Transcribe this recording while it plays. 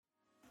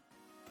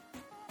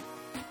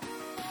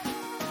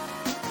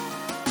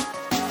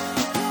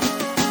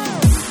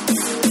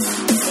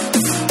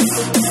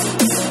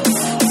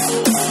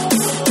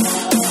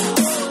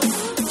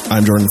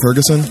I'm Jordan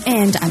Ferguson.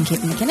 And I'm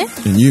Caitlin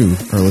McKinnon. And you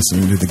are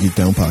listening to the Geek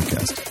Down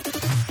Podcast.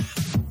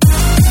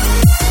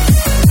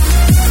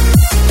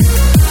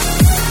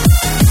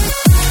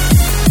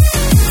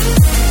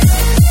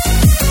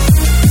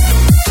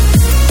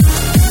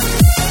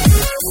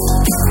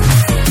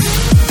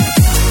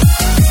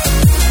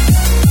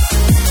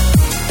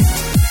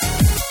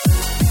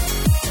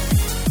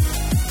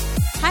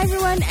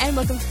 And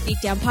welcome to the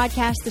Geek Down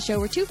Podcast, the show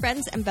where two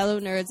friends and fellow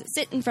nerds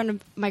sit in front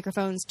of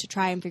microphones to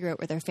try and figure out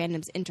where their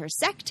fandoms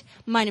intersect.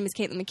 My name is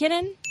Caitlin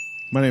McKinnon.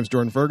 My name is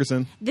Jordan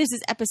Ferguson. This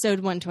is episode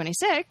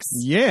 126.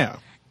 Yeah.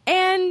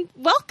 And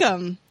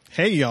welcome.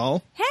 Hey,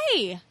 y'all.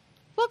 Hey.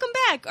 Welcome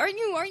back. Aren't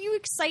you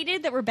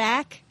excited that we're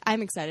back?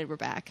 I'm excited we're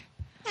back.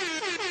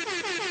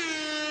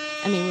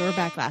 I mean, we were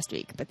back last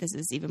week, but this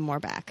is even more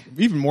back.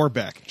 Even more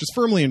back. Just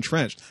firmly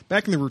entrenched.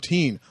 Back in the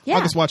routine. Yeah.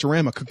 August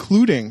Watcherama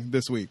concluding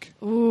this week.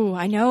 Ooh,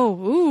 I know.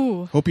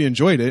 Ooh. Hope you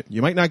enjoyed it.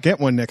 You might not get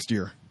one next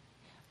year.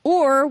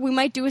 Or we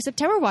might do a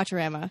September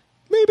Watcherama.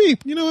 Maybe.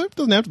 You know, it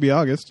doesn't have to be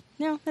August.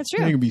 No, that's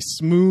true. It can be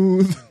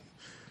smooth,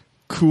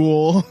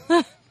 cool,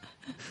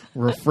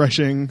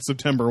 refreshing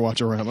September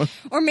Watcherama.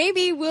 Or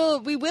maybe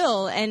we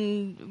will,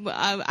 and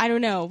I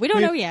don't know. We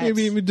don't know yet.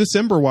 Maybe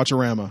December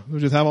Watcherama. We'll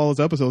just have all those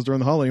episodes during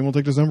the holiday, and we'll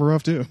take December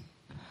off, too.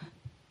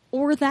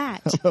 Or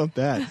that. How about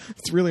that?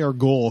 It's really our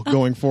goal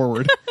going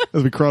forward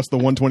as we cross the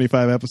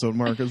 125 episode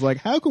mark. It's like,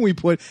 how can we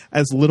put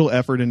as little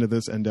effort into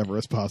this endeavor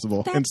as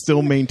possible and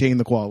still maintain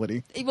the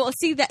quality? Well,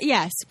 see, that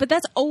yes, but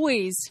that's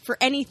always for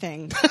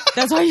anything.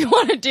 That's all you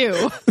want to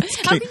do.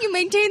 How can you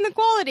maintain the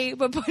quality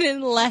but put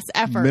in less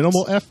effort?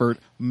 Minimal effort,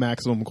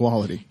 maximum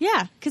quality.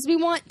 Yeah, because we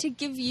want to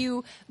give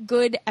you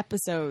good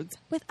episodes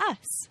with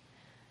us.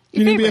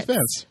 You Your need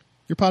favorites. BFFs.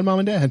 Your pod mom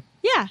and dad.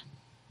 Yeah.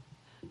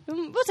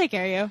 We'll take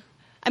care of you.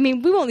 I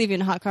mean, we won't leave you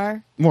in a hot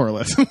car. More or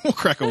less. We'll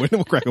crack a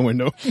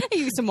window.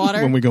 Give you some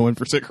water. When we go in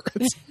for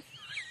cigarettes.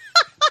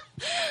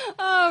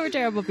 Oh, we're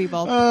terrible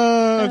people.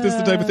 If this is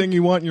the type of thing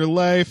you want in your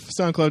life,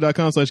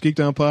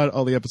 soundcloud.com/geekdownpod.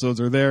 All the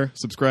episodes are there.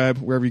 Subscribe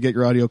wherever you get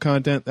your audio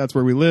content. That's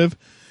where we live.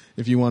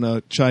 If you want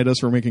to chide us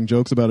for making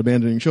jokes about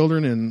abandoning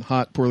children in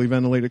hot, poorly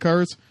ventilated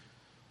cars,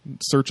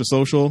 search a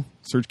social.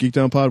 Search Geek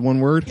Down Pod, one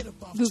word.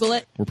 Google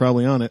it. We're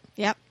probably on it.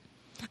 Yep.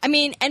 I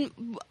mean, and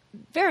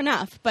fair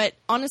enough, but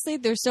honestly,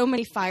 there's so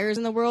many fires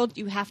in the world,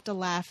 you have to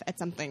laugh at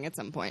something at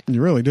some point.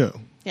 You really do.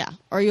 Yeah.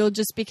 Or you'll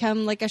just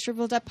become like a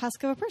shriveled up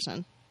husk of a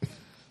person.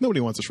 Nobody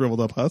wants a shriveled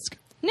up husk.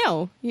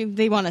 No.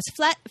 They want us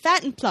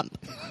fat and plump.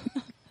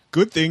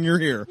 Good thing you're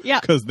here.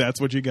 Yeah. Because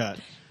that's what you got.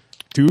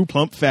 Two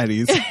plump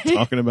fatties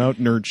talking about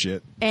nerd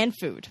shit. And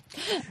food.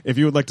 If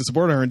you would like to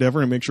support our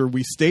endeavor and make sure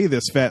we stay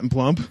this fat and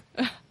plump,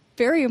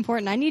 very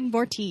important. I need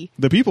more tea.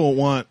 the people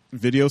want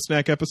video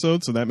snack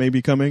episodes, so that may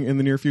be coming in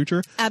the near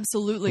future.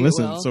 Absolutely.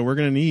 Listen, will. so we're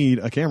going to need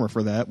a camera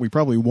for that. We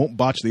probably won't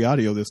botch the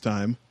audio this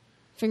time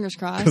Fingers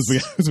crossed.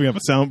 because we have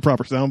a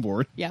proper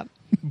soundboard. Yep.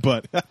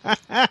 But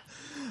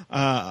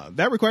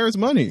that requires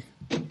money.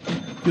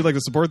 If you'd like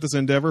to support this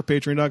endeavor,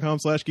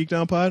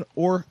 patreon.com/geekdownpod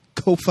or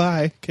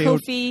Ko-Fi,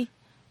 Kofi.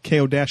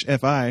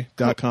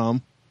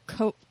 ko-fi.com.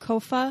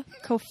 Kofa.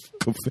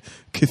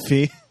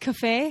 Cafe.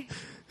 Cafe.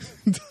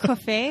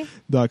 Cafe.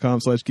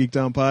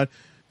 .com/geekdownpod.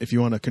 If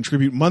you want to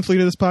contribute monthly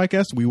to this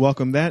podcast, we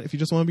welcome that. If you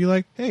just want to be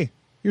like, hey,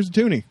 here's a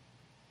toonie,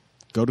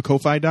 go to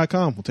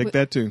ko-fi.com. We'll take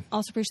that too.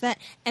 Also appreciate that.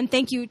 And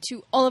thank you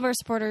to all of our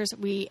supporters.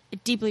 We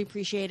deeply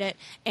appreciate it.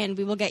 And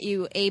we will get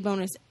you a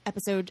bonus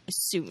episode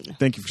soon.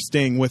 Thank you for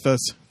staying with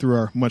us through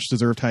our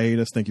much-deserved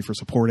hiatus. Thank you for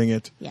supporting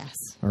it. Yes.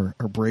 Our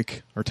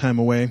break, our time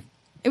away.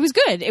 It was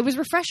good. It was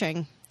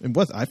refreshing. It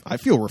was. I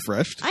feel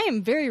refreshed. I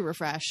am very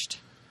refreshed.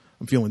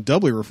 I'm feeling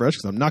doubly refreshed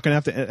because I'm not going to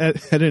have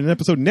to edit an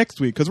episode next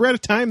week because we're out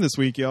of time this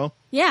week, y'all.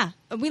 Yeah.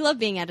 We love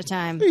being out of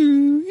time. It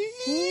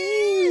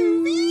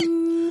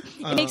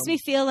makes me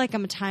feel like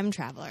I'm a time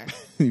traveler.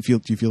 Do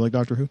you feel like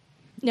Doctor Who?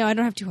 No, I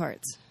don't have two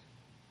hearts.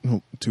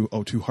 Oh,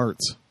 two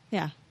hearts.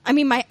 Yeah. I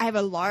mean, I have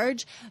a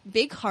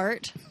big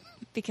heart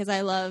because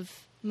I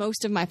love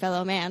most of my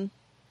fellow man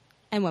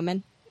and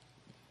women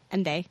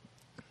and they.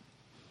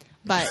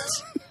 But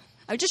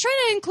I'm just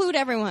trying to include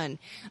everyone.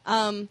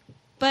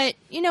 But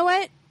you know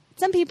what?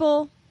 Some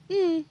people,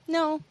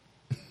 no.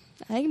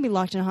 I can be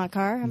locked in a hot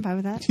car. I'm fine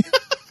with that.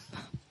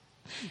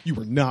 You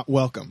were not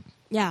welcome.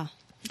 Yeah.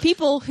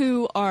 People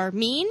who are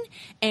mean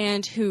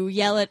and who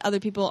yell at other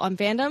people on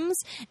fandoms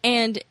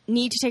and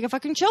need to take a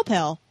fucking chill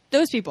pill.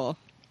 Those people.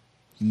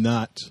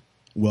 Not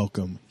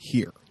welcome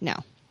here. No.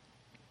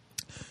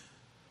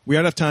 We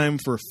out of time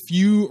for a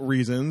few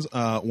reasons,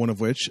 one of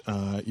which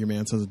your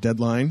man says a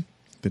deadline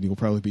that he will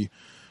probably be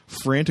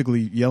frantically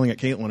yelling at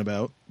Caitlin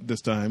about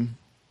this time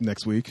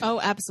next week.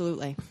 Oh,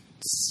 absolutely.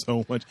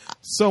 So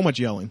much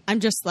yelling. I'm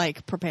just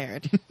like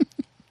prepared.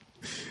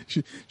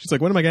 She's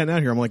like, when am I getting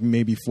out here? I'm like,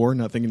 maybe 4,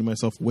 not thinking to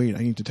myself, wait, I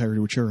need to tie her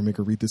to a chair and make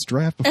her read this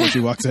draft before she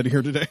walks out of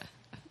here today.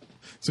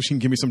 So she can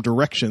give me some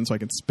direction so I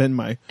can spend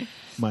my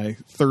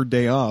third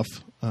day off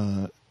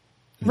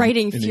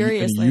writing in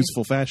furiously. in a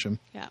useful fashion.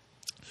 Yeah.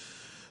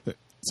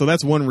 So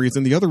that's one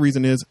reason. The other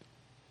reason is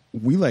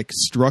we like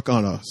struck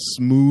on a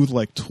smooth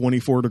like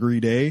 24-degree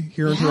day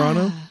here in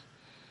Toronto.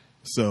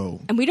 So,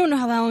 and we don't know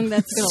how long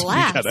that's going to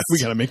last. We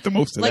gotta make the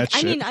most of like, that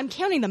shit. I mean, I'm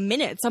counting the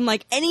minutes. I'm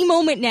like, any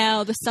moment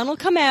now, the sun will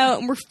come out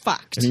and we're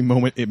fucked. Any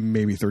moment, it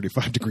may be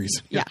 35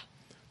 degrees. Yeah.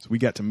 So we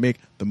got to make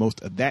the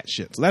most of that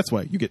shit. So that's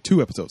why you get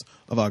 2 episodes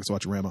of August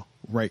Watch-A-Rama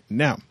right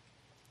now.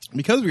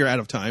 Because we are out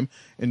of time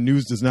and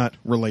news does not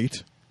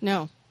relate.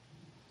 No.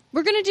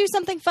 We're going to do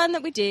something fun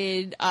that we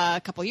did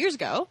a couple years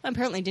ago.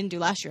 Apparently didn't do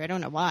last year. I don't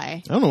know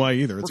why. I don't know why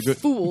either. It's We're a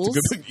good fools.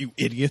 It's a good, you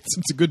idiots.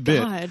 It's a good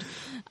bit. God.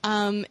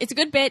 It's a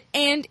good bit,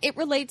 and it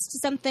relates to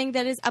something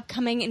that is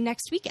upcoming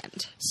next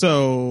weekend.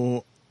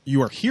 So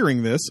you are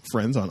hearing this,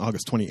 friends, on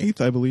August 28th,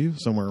 I believe,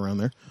 somewhere around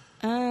there.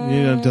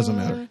 Yeah, it doesn't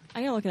matter.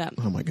 I gotta look it up.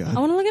 Oh my God. I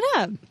want to look it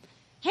up.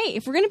 Hey,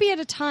 if we're going to be at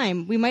a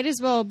time, we might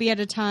as well be at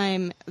a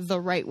time the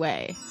right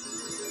way.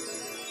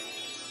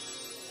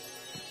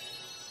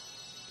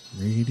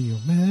 Radio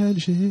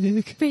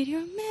Magic. Radio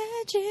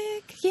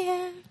Magic,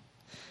 yeah.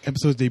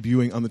 Episode's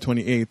debuting on the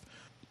 28th.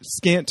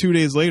 Scant 2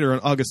 days later, on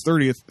August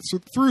 30th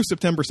through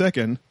September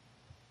 2nd,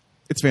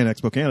 it's Fan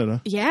Expo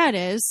Canada. Yeah, it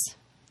is.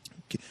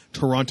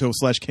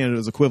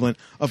 Toronto/Canada's equivalent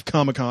of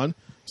Comic-Con,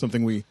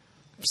 something we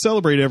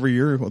celebrate every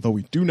year, although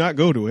we do not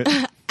go to it.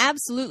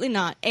 Absolutely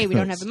not. A, we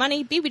don't have the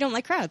money. B, we don't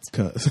like crowds.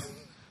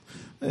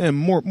 And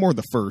more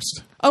the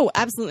first. Oh,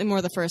 absolutely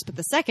more the first, but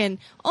the second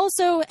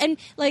also, and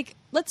like,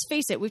 let's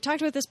face it, we've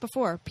talked about this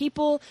before.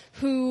 People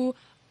who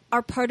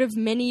are part of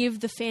many of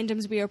the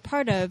fandoms we are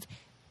part of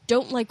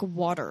don't like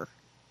water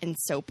and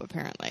soap,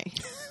 apparently.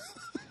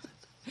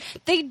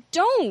 They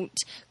don't.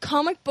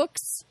 Comic book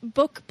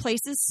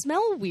places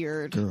smell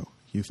weird. Girl,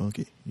 you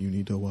funky. You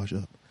need to wash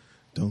up.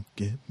 Don't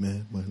get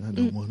mad when I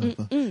don't want to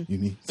fuck. You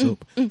need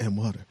soap and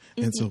water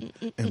and soap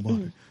and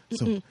water.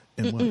 Soap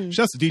and water.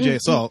 Shouts to DJ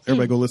Assault.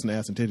 Everybody go listen to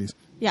Ass and Titties.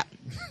 Yeah.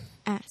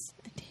 Ass.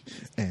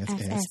 Ass,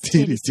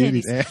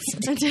 titties, ass.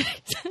 This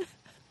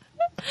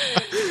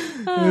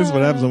is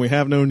what happens when we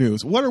have no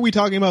news. What are we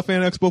talking about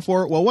Fan Expo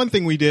for? Well, one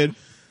thing we did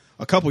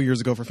a couple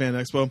years ago for Fan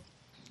Expo,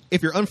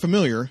 if you're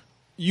unfamiliar,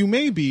 you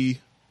may be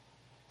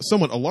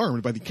somewhat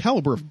alarmed by the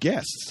caliber of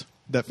guests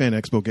that Fan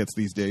Expo gets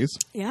these days.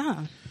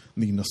 Yeah.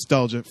 The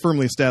nostalgia,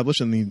 firmly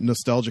established in the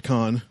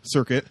Nostalgicon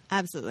circuit.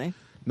 Absolutely.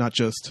 Not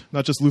just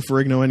Lou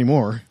Ferrigno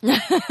anymore.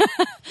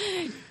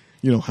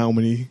 You know how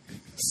many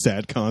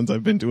sad cons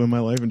I've been to in my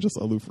life and just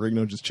saw Lou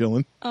Ferrigno just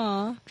chilling.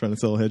 Aw. Trying to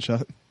sell a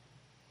headshot.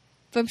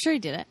 But I'm sure he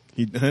did it.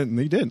 He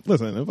did.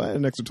 Listen, if I had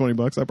an extra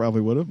 $20, I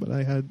probably would have, but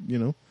I had,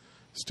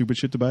 stupid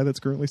shit to buy that's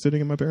currently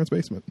sitting in my parents'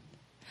 basement.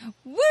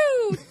 Woo!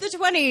 The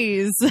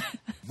 20s.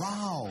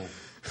 Wow.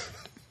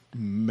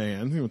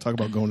 Man, you want to talk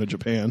about going to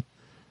Japan.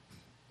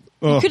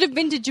 You could have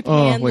been to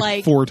Japan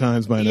like 4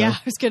 times by now. Yeah, I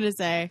was going to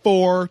say.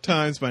 4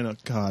 times by now.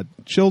 God,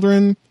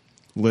 children,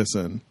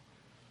 listen.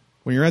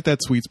 When you're at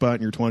that sweet spot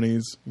in your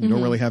 20s, you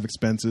don't really have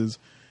expenses,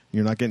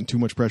 you're not getting too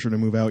much pressure to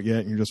move out yet,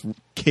 and you're just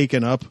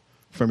caking up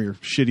from your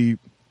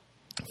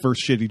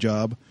first shitty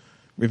job.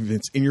 If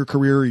it's in your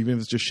career, even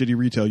if it's just shitty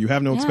retail, you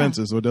have no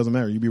expenses, so it doesn't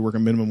matter. You'd be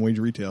working minimum wage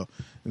retail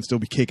and still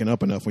be caking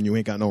up enough when you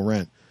ain't got no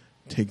rent.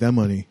 Take that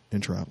money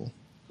and travel.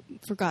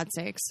 For God's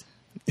sakes.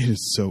 It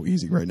is so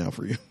easy right now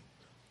for you.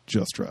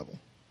 Just travel.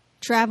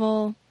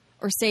 Travel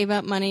or save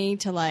up money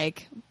to,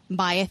 like,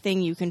 buy a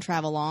thing you can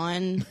travel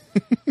on.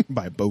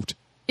 Buy a boat.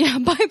 Yeah,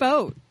 buy a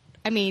boat.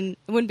 I mean,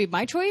 it wouldn't be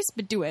my choice,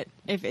 but do it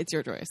if it's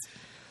your choice.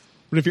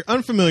 But if you're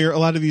unfamiliar, a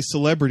lot of these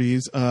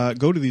celebrities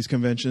go to these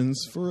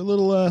conventions for a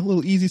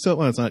little easy stuff.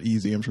 Well, it's not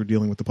easy. I'm sure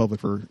dealing with the public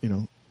for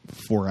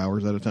 4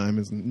 hours at a time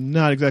is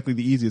not exactly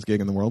the easiest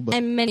gig in the world. But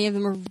and many of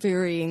them are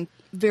very,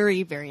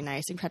 very, very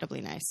nice,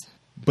 incredibly nice.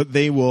 But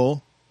they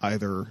will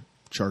either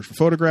charge for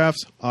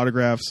photographs,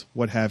 autographs,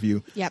 what have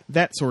you. Yep.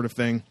 That sort of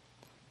thing.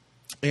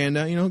 And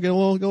get a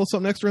little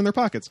something extra in their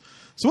pockets.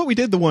 So what we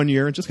did the one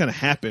year, it just kind of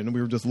happened.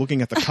 We were just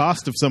looking at the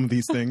cost of some of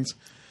these things.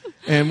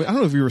 And I don't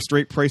know if we were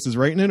straight prices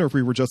right in it or if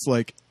we were just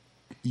like,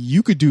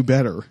 you could do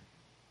better.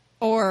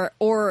 Or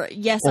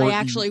yes, Or I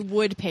actually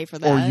would pay for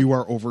that. Or you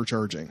are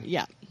overcharging.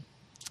 Yeah.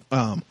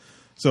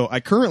 So I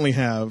currently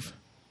have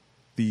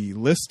the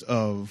list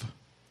of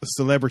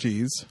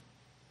celebrities,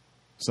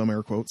 some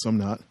air quotes, some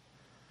not,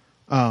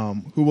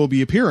 who will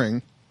be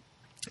appearing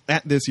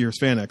at this year's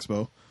Fan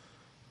Expo.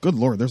 Good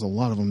Lord, there's a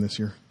lot of them this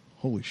year.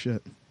 Holy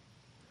shit.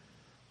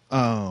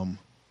 And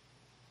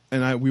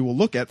we will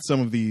look at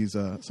some of these,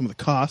 some of the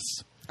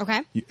costs.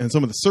 Okay. And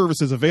some of the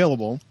services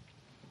available.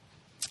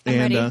 I'm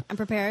and, ready. I'm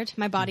prepared.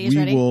 My body is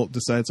ready. We will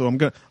decide. So I'm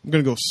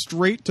gonna go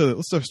straight to.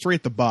 Let's start straight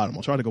at the bottom.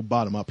 We'll try to go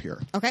bottom up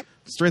here. Okay.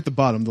 Straight at the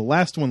bottom, the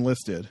last one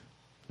listed.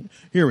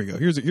 Here we go.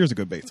 Here's a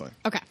good baseline.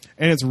 Okay.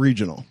 And it's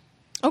regional.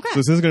 Okay. So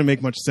this isn't going to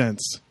make much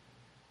sense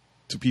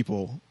to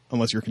people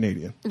unless you're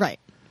Canadian. Right.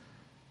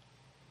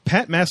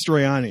 Pat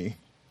Mastroianni,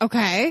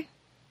 Okay.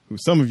 who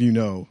some of you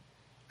know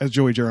as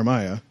Joey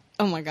Jeremiah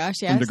Oh my gosh,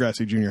 yes. from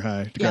Degrassi Junior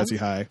High, Degrassi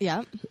High.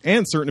 Yeah.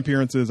 And certain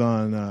appearances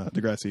on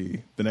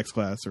Degrassi, the next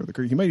class, or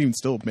he might even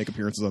still make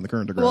appearances on the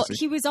current Degrassi. Well,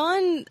 he was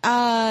on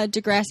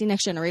Degrassi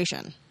Next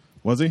Generation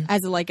Was he?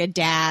 as like a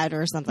dad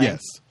or something.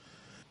 Yes.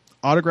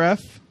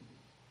 Autograph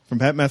from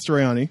Pat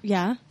Mastroianni,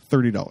 Yeah.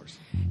 $30.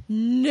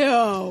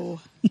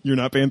 No. You're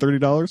not paying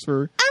 $30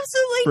 for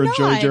Absolutely not.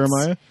 Joey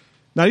Jeremiah?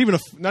 Not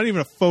even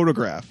a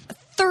photograph.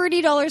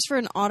 $30 for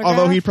an autograph.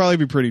 Although he'd probably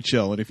be pretty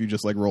chill, and if you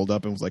just like rolled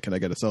up and was like, "Can I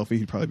get a selfie?"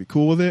 He'd probably be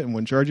cool with it and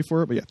wouldn't charge you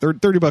for it. But yeah,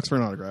 $30 for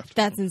an autograph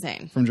That's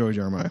insane. from Joey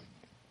Jeremiah.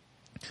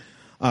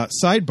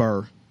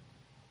 Sidebar: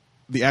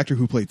 the actor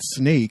who played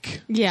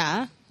Snake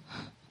Yeah.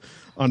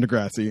 on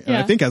Degrassi, and Yeah.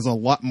 I think has a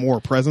lot more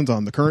presence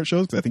on the current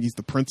shows because I think he's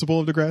the principal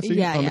of Degrassi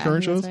on the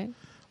current shows. Right.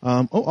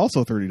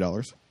 Also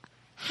 $30.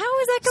 How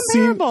is that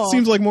comparable?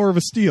 Seems like more of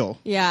a steal.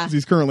 Yeah. 'Cause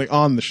he's currently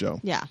on the show.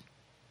 Yeah.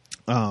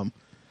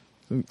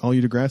 All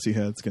you Degrassi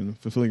heads can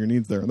fulfill your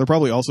needs there. They're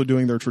probably also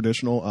doing their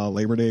traditional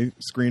Labor Day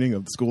screening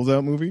of the School's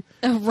Out movie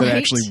Oh, that I right.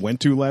 actually went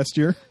to last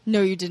year.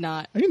 No, you did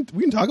not. We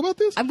didn't talk about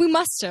this? We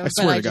must have. I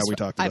swear but to God just- we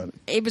talked about it.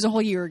 It was a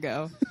whole year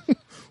ago.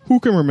 Who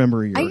can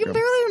remember a year I ago? can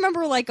barely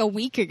remember like a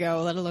week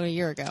ago, let alone a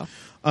year ago.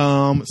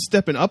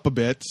 Stepping up a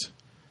bit,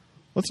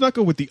 let's not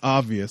go with the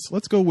obvious.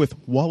 Let's go with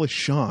Wallace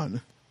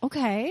Shawn.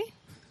 Okay.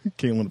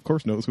 Caitlin, of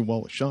course, knows who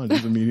Wallace Shawn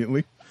is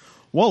immediately.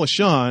 Wallace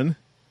Shawn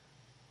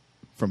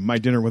from My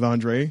Dinner with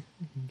Andre,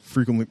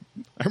 frequently,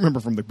 I remember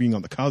from being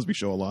on the Cosby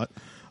Show a lot,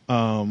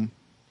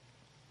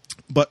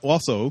 but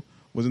also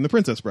was in The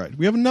Princess Bride.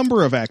 We have a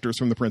number of actors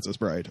from The Princess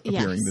Bride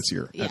appearing Yes. this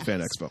year at Yes. Fan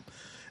Expo.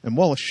 And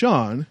Wallace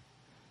Shawn,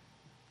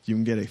 you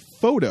can get a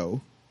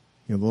photo,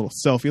 a little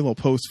selfie, a little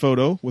post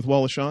photo with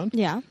Wallace Shawn,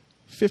 Yeah.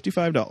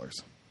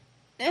 $55.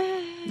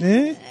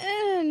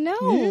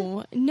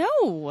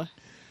 No.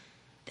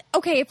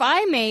 Okay, if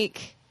I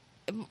make,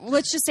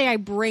 let's just say I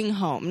bring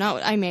home,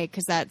 not I make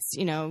because that's,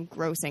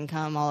 gross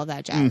income, all of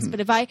that jazz. But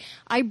if I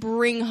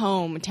bring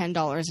home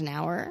 $10 an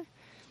hour,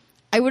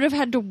 I would have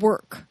had to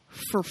work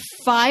for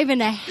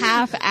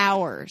 5.5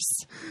 hours.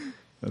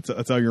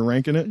 That's how you're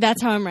ranking it?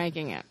 That's how I'm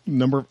ranking it.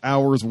 Number of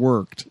hours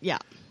worked Yeah.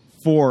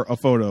 for a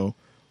photo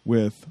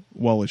with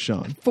Wallace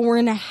Shawn.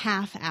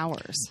 4.5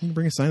 hours. You can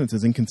bring a sign that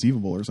says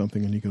inconceivable or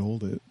something and you can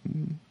hold it.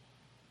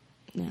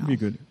 No. It'd be a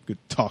good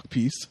talk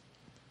piece.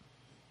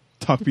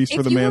 Talk piece for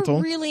If the you mantle.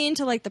 were really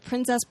into like the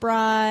Princess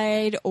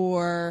Bride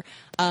or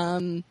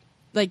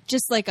like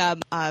just like a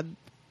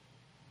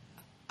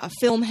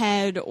film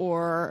head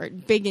or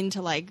big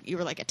into like you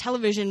were like a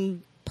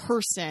television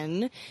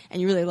person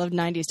and you really loved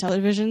 90s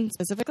television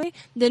specifically,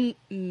 then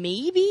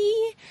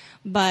maybe,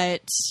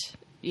 but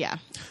yeah. I'm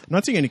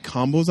not seeing any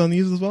combos on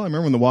these as well. I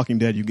remember in The Walking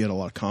Dead you get a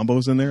lot of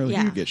combos in there. Like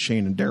Yeah. you get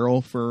Shane and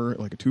Daryl for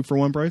like a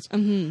 2-for-1 price.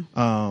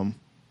 Mm-hmm.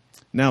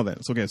 Now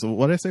then, so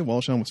what did I say?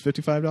 Wallace Shawn was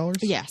 $55?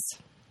 Yes.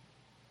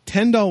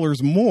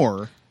 $10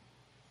 more,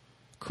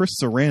 Chris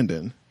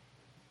Sarandon.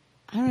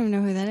 I don't even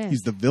know who that is.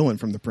 He's the villain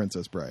from The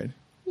Princess Bride.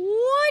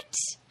 What?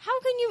 How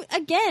can you,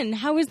 again,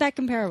 how is that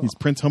comparable? He's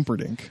Prince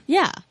Humperdinck.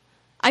 Yeah.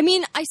 I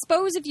mean, I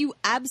suppose if you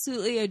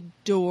absolutely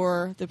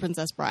adore The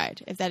Princess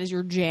Bride, if that is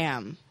your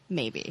jam,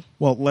 maybe.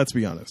 Well, let's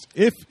be honest.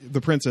 If The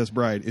Princess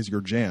Bride is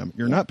your jam,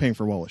 you're not paying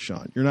for Wallace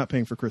Shawn. You're not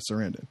paying for Chris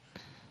Sarandon.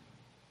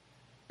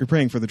 You're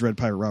paying for the Dread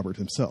Pirate Robert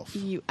himself,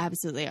 You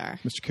absolutely are.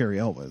 Mr. Cary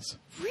Elwes,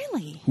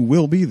 Really? who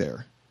will be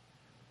there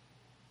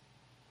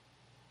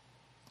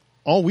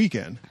all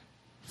weekend,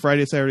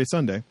 Friday, Saturday,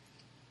 Sunday,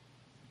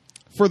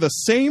 for the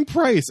same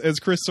price as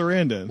Chris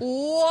Sarandon.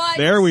 What?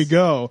 There we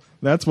go.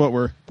 That's what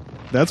we're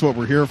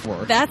here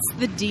for. That's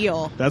the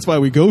deal. That's why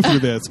we go through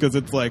this, because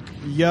it's like,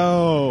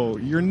 yo,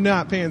 you're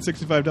not paying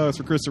 $65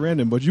 for Chris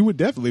Sarandon, but you would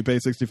definitely pay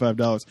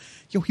 $65.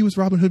 Yo, he was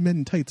Robin Hood Men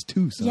in Tights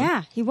too, son.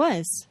 Yeah, he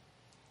was.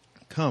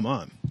 Come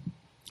on.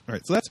 All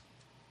right, so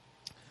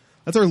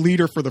that's our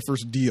leader for the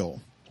first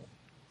deal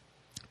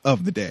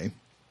of the day.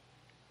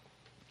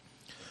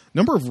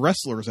 Number of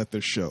wrestlers at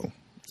this show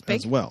big.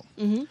 as well.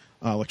 Mm-hmm.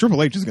 Like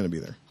Triple H is going to be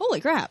there. Holy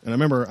crap. And I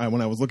remember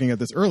when I was looking at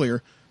this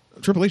earlier,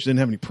 Triple H didn't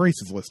have any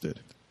prices listed.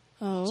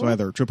 Oh. So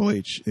either Triple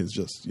H is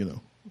just,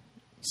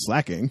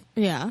 slacking,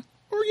 Yeah.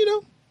 or,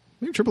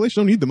 maybe Triple H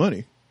don't need the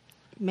money.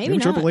 Maybe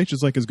not. Triple H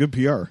is like his good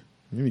PR.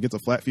 Maybe he gets a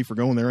flat fee for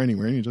going there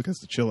anywhere, and he just has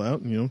to chill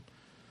out and,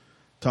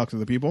 talk to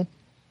the people.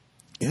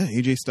 Yeah,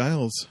 AJ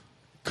Styles,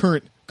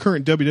 current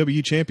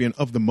WWE champion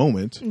of the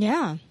moment.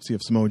 Yeah. See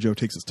if Samoa Joe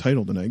takes his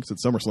title tonight, because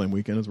it's SummerSlam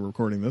weekend as we're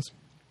recording this.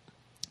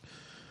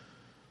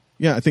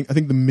 Yeah, I think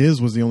The Miz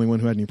was the only one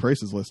who had any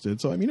prices listed.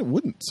 So, I mean, it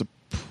wouldn't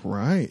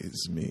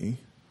surprise me.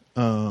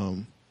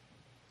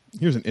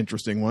 Here's an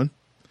interesting one.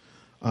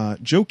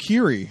 Joe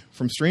Keery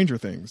from Stranger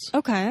Things.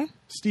 Okay.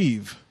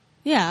 Steve.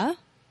 Yeah.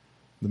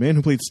 The man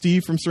who played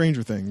Steve from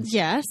Stranger Things.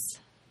 Yes.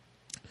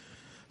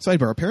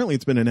 Sidebar, apparently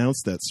it's been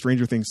announced that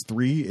Stranger Things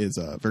 3 is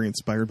very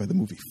inspired by the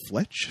movie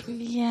Fletch.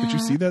 Yeah. Did you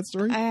see that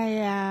story?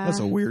 Yeah.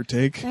 That's a weird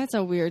take. That's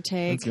a weird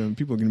take.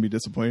 People are going to be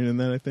disappointed in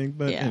that, I think.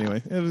 But Yeah.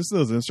 anyway,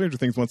 if Stranger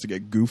Things wants to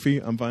get goofy,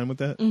 I'm fine with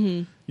that.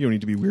 Mm-hmm. You don't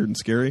need to be weird and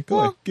scary. Go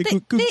ahead.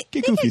 Get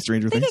goofy,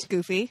 Stranger they Things. get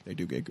goofy. They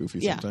do get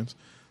goofy Yeah. sometimes.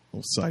 A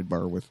little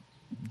sidebar with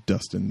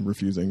Dustin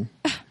refusing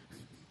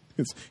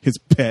his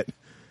pet.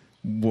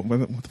 What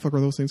the fuck are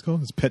those things called?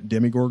 His pet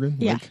Demigorgon?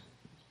 Yeah.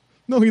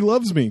 No, he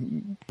loves me.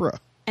 Bruh.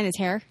 And his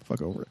hair.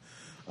 Fuck over it.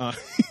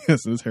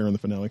 Yes, his hair in the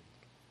finale.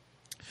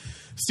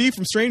 Steve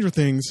from Stranger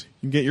Things,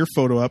 you can get your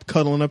photo up,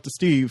 cuddling up to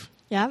Steve.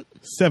 Yep.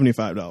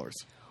 $75.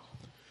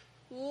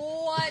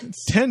 What?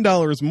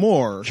 $10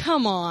 more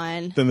Come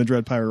on. than the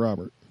Dread Pirate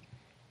Roberts.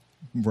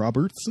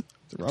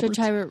 Is it Roberts?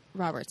 Dread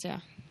Roberts, yeah.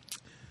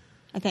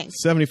 I think.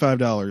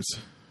 $75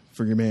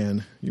 for your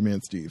man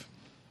Steve.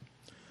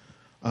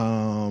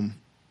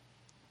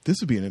 This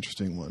would be an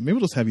interesting one. Maybe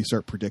we'll just have you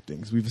start predicting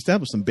because we've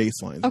established some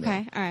baselines.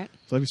 Okay, now. all right.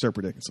 So have you start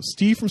predicting. So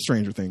Steve from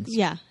Stranger Things.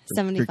 Yeah,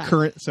 $75. Your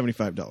current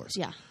 $75.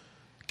 Yeah.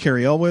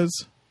 Carrie Elwes.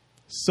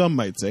 Some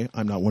might say,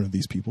 I'm not one of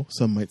these people.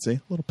 Some might say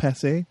a little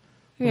passé,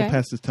 a little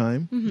past his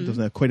time. He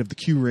doesn't have quite have the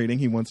Q rating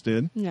he once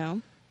did.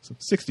 No. So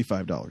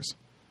 $65.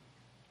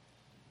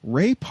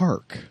 Ray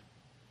Park.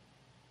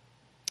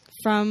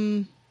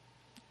 From.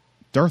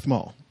 Darth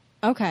Maul.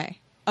 Okay.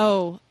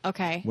 Oh,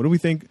 okay. What do we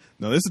think?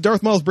 No, this is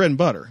Darth Maul's bread and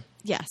butter.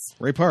 Yes.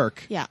 Ray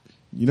Park. Yeah.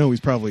 You know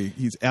he's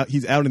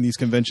out in these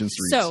convention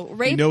streets. So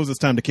he knows it's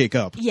time to cake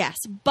up. Yes,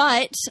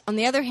 but on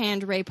the other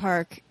hand, Ray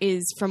Park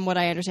is, from what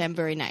I understand,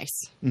 very nice.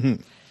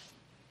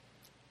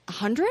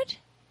 100?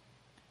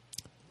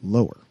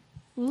 Lower.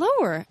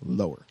 Lower.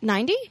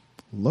 90?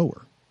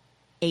 Lower.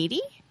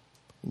 80?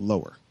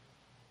 Lower.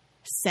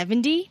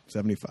 70?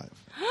 75.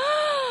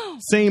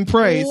 Same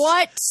price.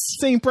 What?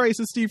 Same price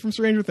as Steve from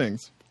Stranger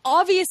Things.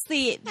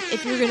 Obviously,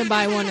 if you're going to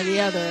buy one or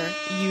the other,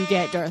 you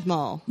get Darth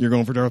Maul. You're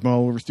going for Darth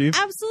Maul over Steve?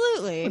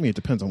 Absolutely. I mean, it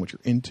depends on what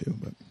you're into,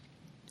 but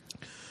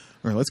all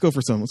right, let's go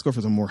for some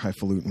more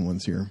highfalutin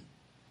ones here.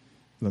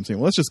 And I'm saying,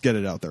 well, let's just get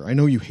it out there. I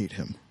know you hate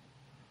him,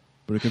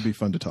 but it could be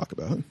fun to talk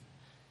about.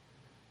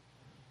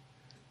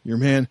 Your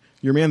man,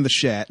 the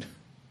Shat.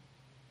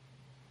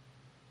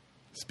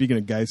 Speaking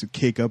of guys who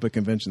cake up at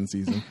convention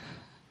season,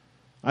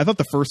 I thought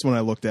the first one I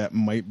looked at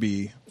might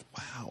be,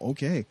 wow,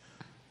 okay.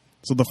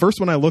 So the first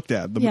one I looked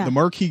at, the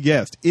marquee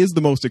guest, is the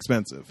most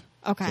expensive.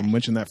 Okay. So I'll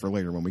mention that for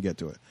later when we get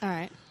to it. All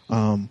right.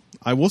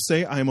 I will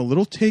say I am a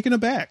little taken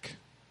aback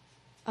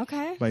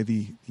Okay. by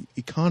the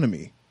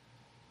economy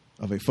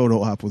of a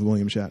photo op with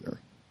William Shatner.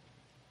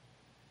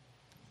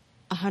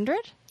 100?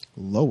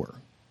 Lower.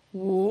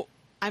 Whoa.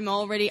 I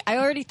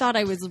already thought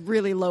I was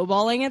really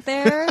lowballing it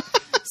there.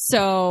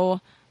 So,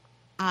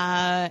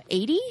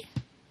 80?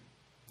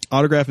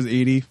 Autograph is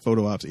 80,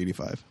 photo op's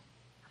 85.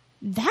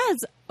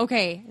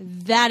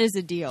 That is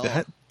a deal.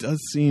 That does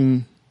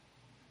seem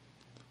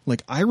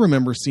like I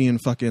remember seeing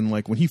fucking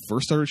like when he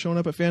first started showing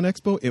up at Fan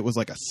Expo, it was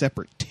like a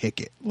separate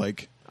ticket.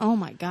 Like, oh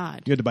my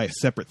God. you had to buy a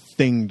separate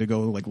thing to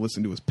go like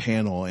listen to his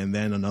panel and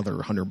then another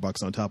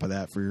 $100 on top of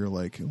that for your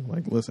like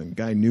listen,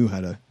 guy knew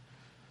how to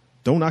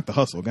don't knock the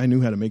hustle. Guy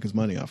knew how to make his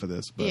money off of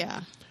this. But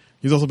yeah.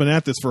 He's also been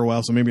at this for a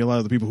while, so maybe a lot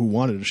of the people who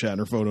wanted a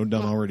Shatner photo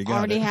done already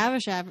got it. Have a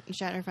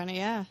Shatner photo,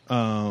 yeah.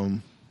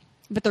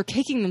 But they're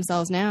kicking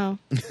themselves now.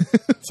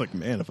 It's like,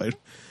 man, if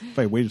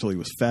I waited till he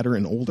was fatter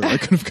and older, I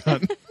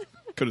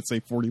could have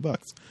saved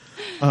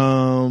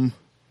 $40.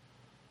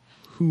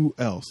 Who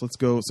else? Let's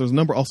go. So there's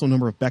a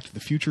number of Back to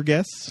the Future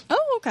guests.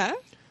 Oh, okay.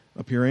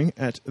 Appearing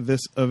at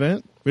this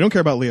event. We don't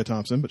care about Leah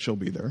Thompson, but she'll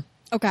be there.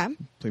 Okay.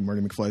 Played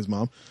Marty McFly's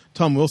mom.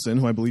 Tom Wilson,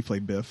 who I believe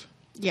played Biff.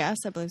 Yes,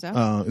 I believe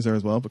so. Is there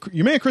as well. But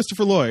your man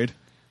Christopher Lloyd.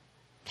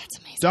 That's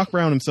amazing. Doc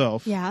Brown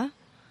himself. Yeah.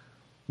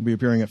 Will be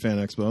appearing at Fan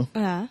Expo.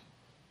 Yeah.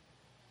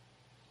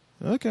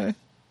 Okay.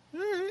 All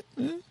right.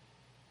 Yeah.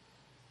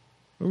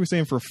 What are we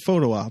saying for a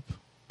photo op?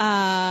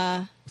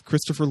 With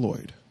Christopher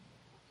Lloyd.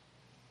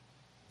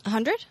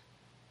 100?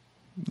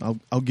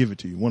 I'll give it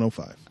to you.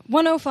 105.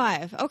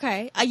 105.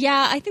 Okay.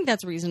 Yeah, I think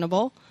that's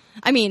reasonable.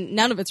 I mean,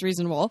 none of it's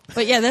reasonable,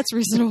 but yeah, that's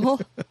reasonable.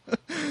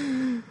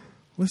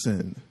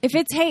 Listen.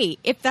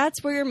 If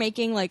that's where you're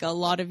making like a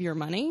lot of your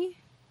money,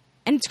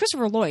 and it's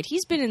Christopher Lloyd,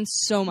 he's been in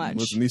so much.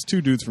 Listen, these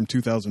two dudes from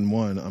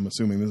 2001, I'm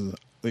assuming this is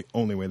the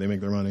only way they make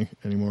their money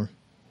anymore.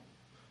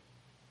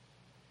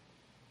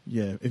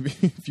 Yeah,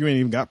 if you ain't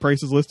even got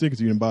prices listed because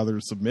you didn't bother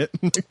to submit,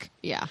 like,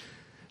 yeah,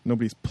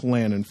 nobody's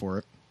planning for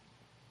it.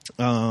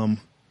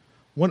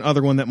 One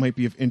other one that might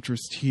be of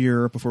interest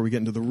here before we get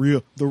into the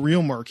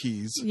real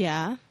marquees.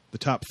 Yeah, the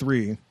top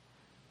three.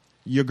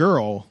 Your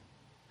girl,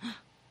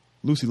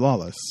 Lucy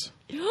Lawless.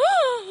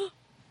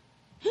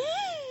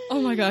 Oh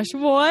my gosh,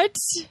 what?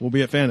 We'll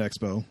be at Fan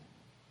Expo.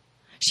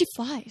 She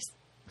flies,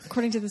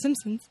 according to The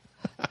Simpsons.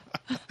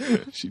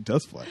 She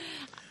does fly.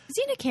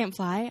 Xena can't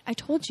fly. I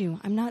told you.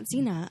 I'm not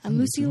Xena. I'm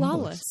Lucy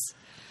Lawless.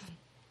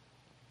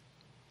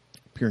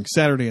 Appearing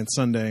Saturday and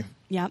Sunday.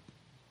 Yep.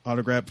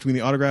 Between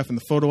the autograph and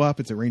the photo op,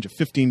 it's a range of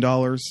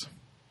 $15.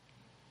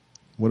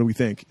 What do we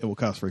think it will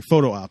cost for a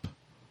photo op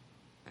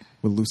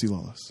with Lucy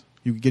Lawless?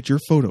 You can get your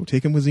photo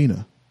taken with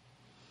Xena.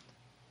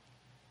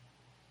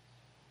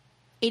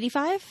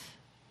 85?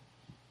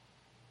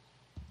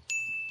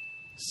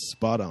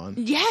 Spot on.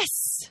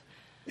 Yes!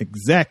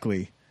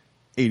 Exactly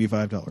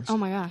 $85. Oh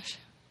my gosh.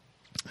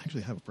 I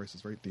actually have a Price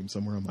is Right theme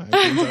somewhere on my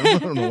iTunes. I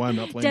don't know why I'm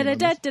not playing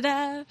it on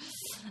this.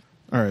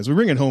 All right, so we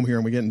bring it home here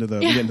and we get into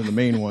the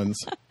main ones,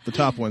 the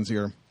top ones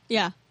here.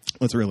 Yeah.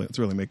 Let's really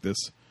make this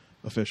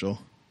official.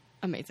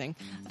 Amazing.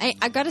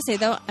 I gotta say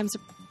though,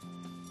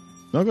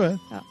 No, go ahead.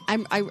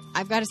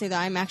 I've got to say, though,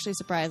 I'm actually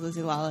surprised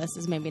Lizzie Lawless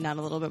is maybe not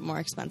a little bit more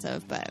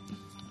expensive, but...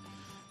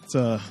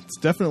 It's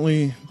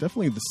definitely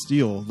the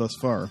steal thus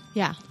far.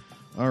 Yeah.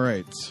 All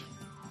right.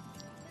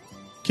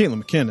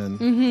 Caitlin McKinnon.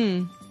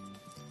 Mm-hmm.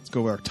 Let's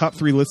go with our top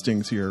 3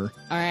 listings here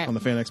All right. on the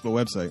Fan Expo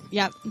website.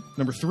 Yep.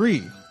 Number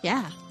 3,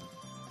 Yeah.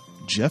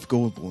 Jeff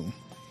Goldblum.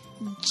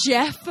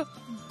 Jeff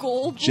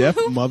Goldblum? Jeff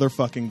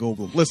motherfucking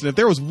Goldblum. Listen, if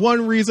there was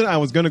one reason I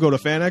was going to go to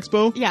Fan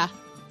Expo, Yeah.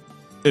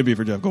 it'd be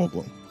for Jeff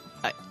Goldblum.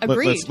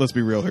 Agreed. Let's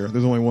be real here.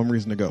 There's only one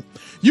reason to go.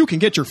 You can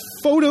get your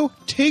photo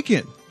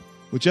taken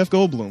with Jeff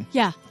Goldblum.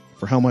 Yeah.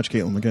 For how much,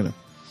 Caitlin McKinnon?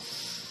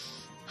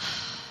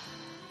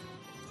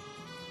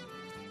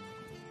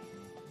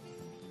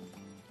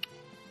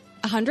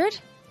 $100?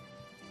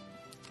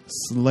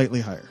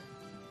 Slightly higher.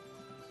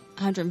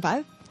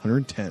 $105?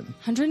 $110.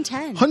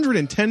 $110.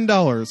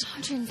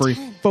 $110 for a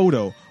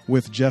photo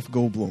with Jeff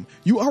Goldblum.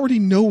 You already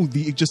know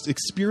the just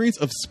experience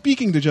of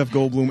speaking to Jeff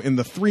Goldblum in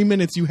the 3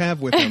 minutes you have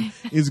with him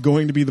is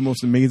going to be the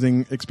most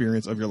amazing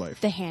experience of your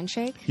life. The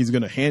handshake? He's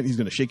gonna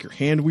shake your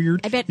hand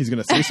weird. I bet. He's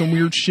gonna say some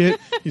weird shit.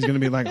 He's gonna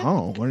be like,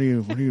 "Oh,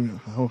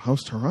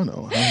 how's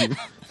Toronto?" He's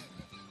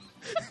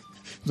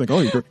like,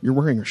 "Oh, you're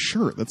wearing a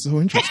shirt. That's so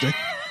interesting."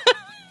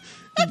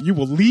 You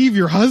will leave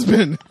your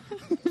husband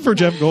for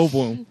Jeff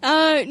Goldblum.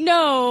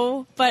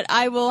 No, but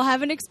I will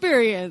have an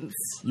experience.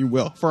 You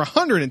will for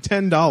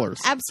 $110.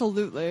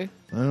 Absolutely.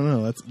 I don't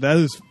know. That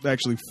is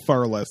actually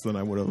far less than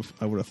I would have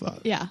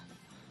thought. Yeah.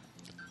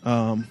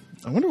 I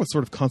wonder what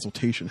sort of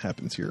consultation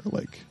happens here.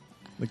 Like,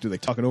 do they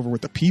talk it over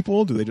with the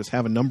people? Do they just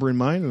have a number in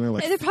mind and they're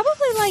like, They're probably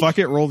like, fuck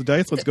it, roll the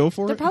dice, let's go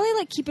for they're it? probably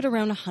like keep it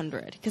around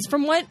 100 because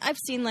from what I've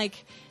seen,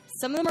 like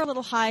some of them are a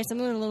little high, some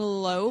of them are a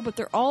little low, but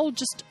they're all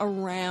just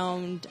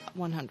around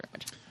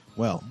 100.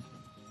 Well,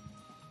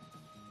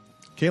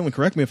 Caitlin,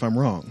 correct me if I'm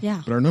wrong.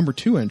 Yeah. But our number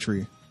 2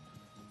 entry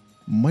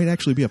might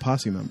actually be a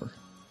posse member.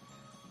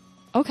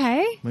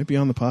 Okay. Might be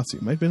on the posse.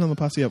 Might have been on the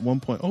posse at one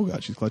point. Oh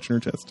god, she's clutching her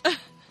chest.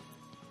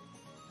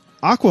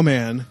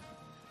 Aquaman.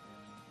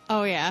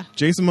 Oh yeah.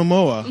 Jason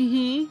Momoa.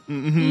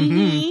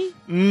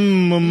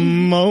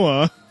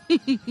 Momoa.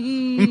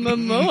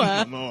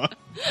 Momoa. Momoa.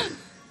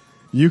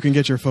 You can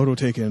get your photo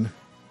taken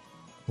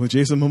with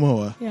Jason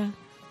Momoa. Yeah.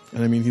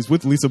 And I mean, he's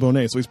with Lisa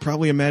Bonet, so he's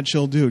probably a mad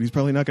chill dude. He's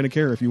probably not going to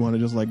care if you want to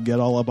just like get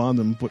all up on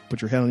them,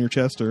 put your head on your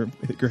chest or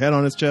hit your head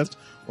on his chest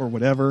or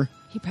whatever.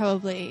 He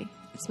probably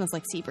smells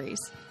like sea breeze.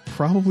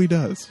 Probably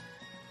does.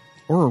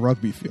 Or a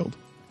rugby field.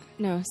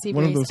 No, sea breeze.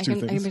 One of those two I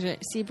can things. picture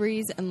it. Sea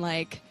breeze and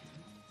like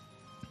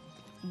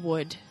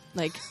wood,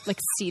 like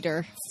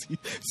cedar.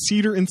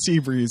 Cedar and sea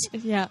breeze.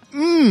 Yeah.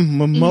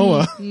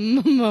 Momoa.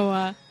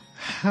 Momoa.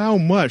 How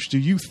much do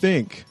you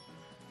think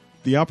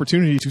the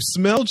opportunity to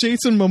smell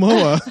Jason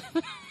Momoa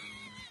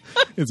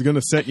is going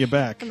to set you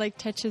back? And like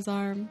touch his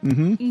arm.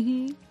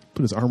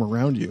 Put his arm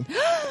around you.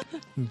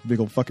 Big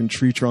old fucking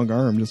tree trunk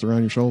arm just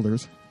around your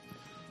shoulders.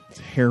 His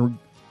hair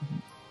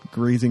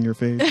grazing your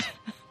face.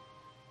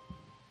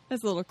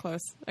 That's a little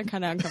close. I'm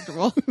kind of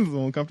uncomfortable. A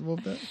little uncomfortable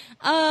with that.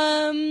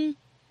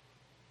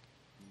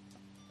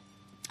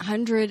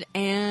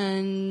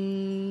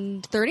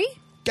 130?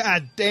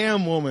 God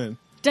damn, woman.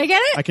 Did I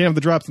get it? I can't have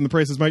the drops and the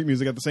Price is Mike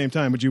music at the same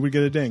time, but you would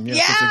get a ding. Yes,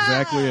 that's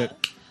exactly it.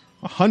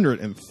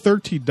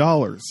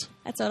 $130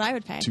 That's what I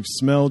would pay. to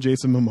smell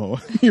Jason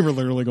Momoa. You were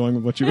literally going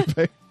with what you would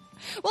pay.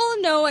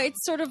 Well, no,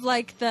 it's sort of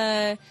like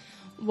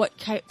what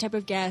type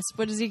of guest?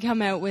 What does he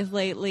come out with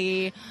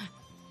lately?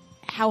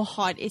 How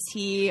hot is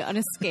he on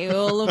a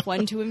scale of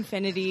 1 to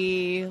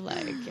infinity?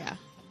 Like, yeah.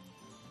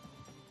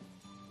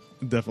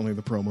 Definitely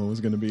the promo is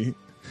going to be,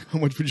 how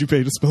much would you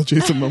pay to smell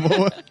Jason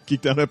Momoa?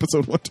 Geeked Out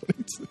episode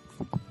 126.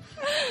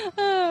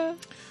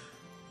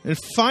 And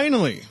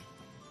finally,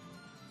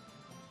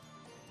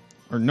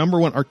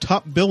 our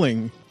top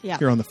billing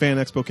here on the Fan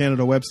Expo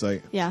Canada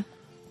website. Yeah.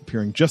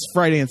 Appearing just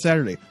Friday and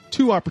Saturday.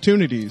 2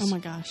 opportunities Oh my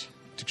gosh.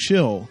 to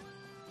chill.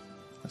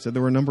 I said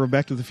there were a number of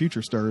Back to the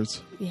Future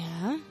stars.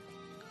 Yeah.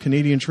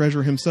 Canadian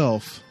treasure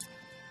himself,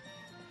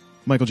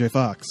 Michael J.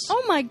 Fox,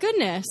 Oh my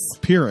goodness.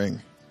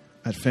 appearing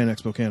at Fan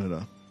Expo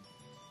Canada.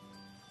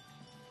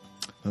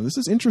 Now, this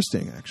is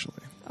interesting,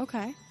 actually,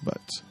 Okay.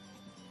 but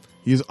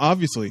he is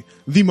obviously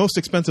the most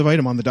expensive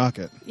item on the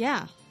docket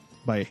Yeah.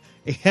 by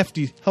a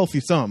hefty, healthy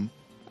sum.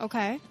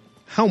 Okay.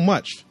 How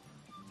much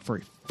for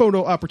a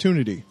photo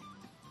opportunity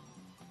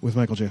with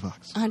Michael J.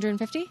 Fox?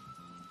 150?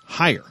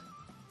 Higher.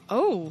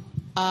 Oh.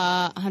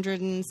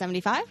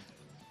 175?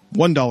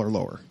 $1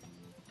 lower.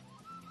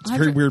 It's a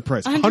very weird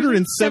price.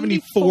 $174.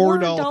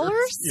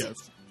 Yes.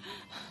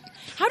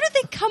 How did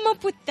they come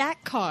up with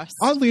that cost?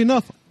 Oddly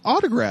enough,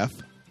 autograph,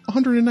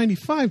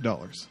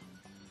 $195.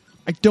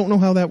 I don't know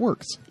how that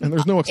works, and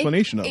there's no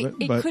explanation of it.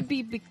 It But could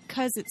be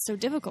because it's so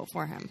difficult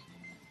for him.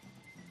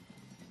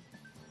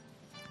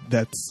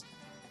 that's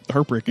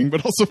heartbreaking,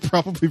 but also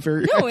probably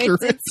very No,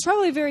 accurate. it's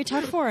probably very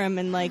tough for him,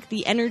 and like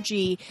the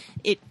energy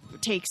it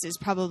takes is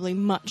probably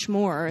much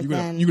more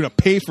than. You're gonna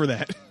pay for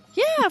that.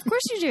 Yeah, of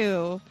course you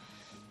do.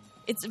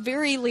 It's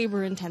very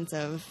labor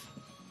intensive.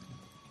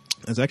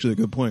 That's actually a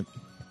good point.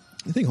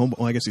 You think Homeboy?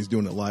 Well, I guess he's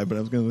doing it live, but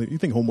you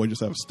think Homeboy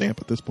just have a stamp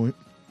at this point?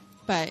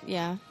 But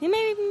yeah,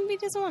 maybe he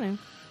doesn't want to.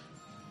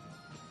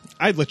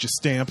 I'd let you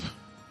stamp,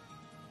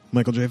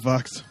 Michael J.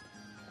 Fox.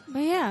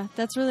 But yeah,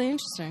 that's really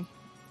interesting.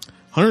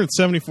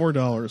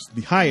 $174,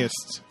 the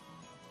highest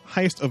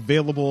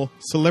available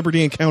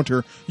celebrity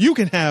encounter you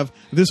can have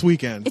this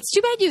weekend. It's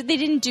too bad they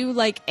didn't do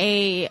like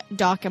a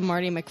Doc and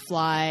Marty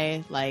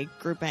McFly like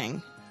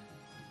grouping.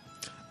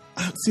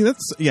 See,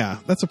 that's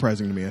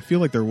surprising to me. I feel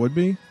like there would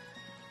be,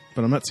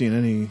 but I'm not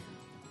seeing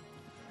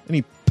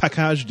any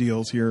package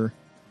deals here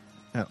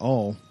at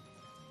all.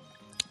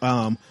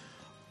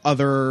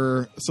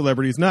 Other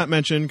celebrities not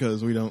mentioned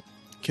because we don't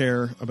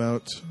care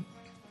about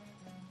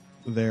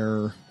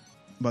their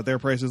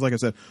prices. Like I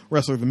said,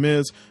 wrestler The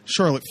Miz,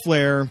 Charlotte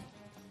Flair,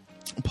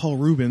 Paul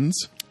Rubens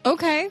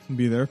Okay. will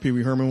be there. Pee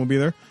Wee Herman will be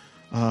there.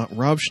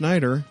 Rob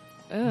Schneider.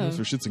 Oh.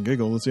 For shits and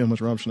giggles, let's see how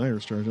much Rob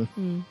Schneider's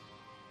charging.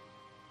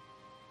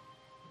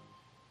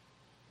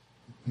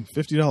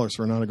 $50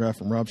 for an autograph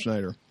from Rob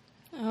Schneider.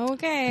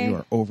 Okay. You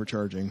are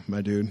overcharging,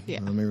 my dude. Yeah.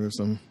 Maybe there's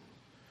some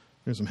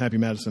Happy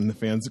Madison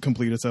fans,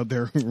 completists out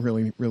there who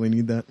really, really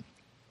need that.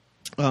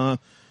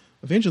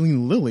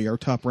 Evangeline Lilly, our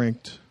top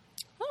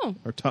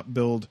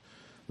billed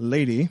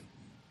lady,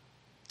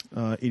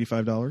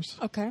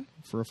 $85 Okay.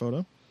 for a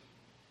photo.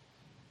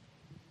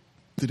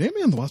 Did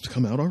Ant-Man and the Wasp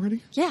come out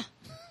already? Yeah.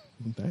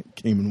 That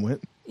came and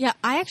went. Yeah,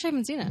 I actually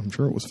haven't seen it. I'm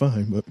sure it was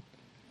fine, but...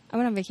 I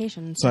went on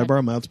vacation instead.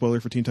 Sidebar, mild spoiler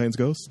for Teen Titans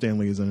Go. Stan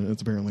Lee is in it.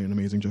 It's apparently an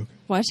amazing joke.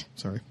 What?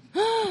 Sorry.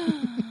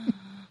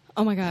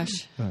 Oh my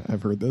gosh.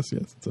 I've heard this.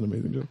 Yes, it's an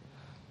amazing joke.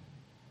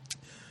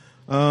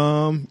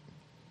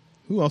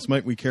 Who else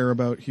might we care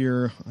about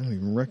here? I don't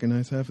even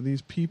recognize half of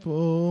these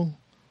people.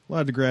 A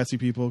lot of Degrassi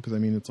people, because,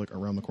 it's like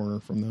around the corner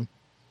from them.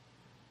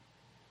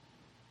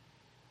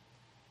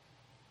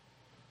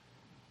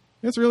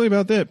 That's really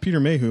about that. Peter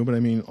Mayhew, but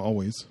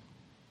always.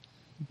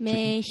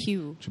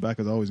 Mayhew.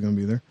 Chewbacca's always going to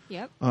be there.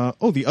 Yep.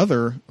 The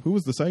other, who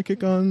was the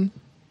sidekick on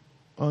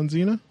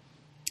Xena?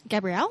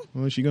 Gabrielle?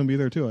 Well, is she going to be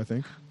there too, I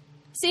think.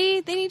 See,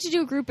 they need to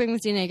do a grouping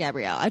with Xena and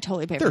Gabrielle. I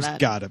totally pay for that.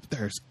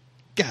 There's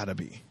gotta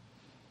be.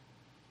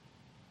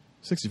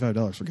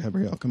 $65 for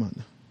Gabrielle. Come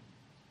on.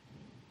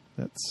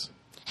 That's...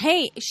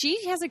 Hey,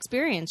 she has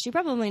experience. She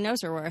probably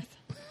knows her worth.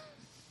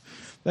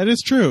 That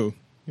is true.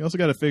 You also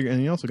got to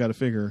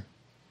figure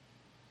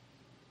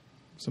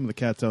some of the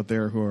cats out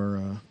there who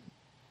are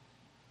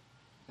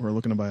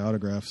looking to buy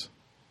autographs.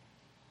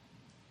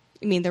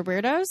 You mean they're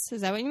weirdos?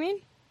 Is that what you mean?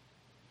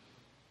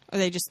 Or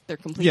they're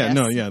complete Yeah,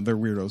 guests? they're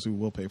weirdos who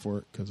will pay for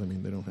it because, they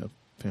don't have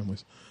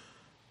families.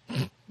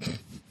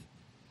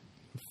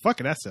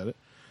 Fuck it, I said it.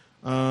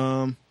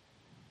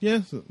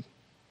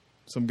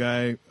 Some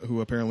guy who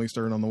apparently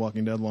started on The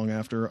Walking Dead long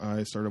after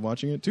I started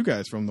watching it. Two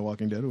guys from The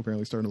Walking Dead who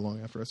apparently started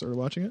long after I started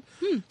watching it.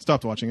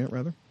 Stopped watching it,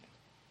 rather.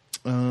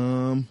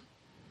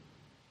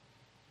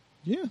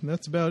 Yeah,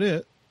 that's about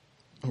it.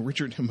 Oh,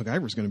 Richard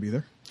MacGyver's going to be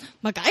there.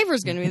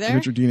 MacGyver's going to be there?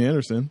 Richard Dean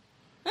Anderson.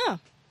 Oh.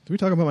 Did we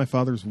talk about my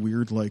father's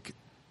weird,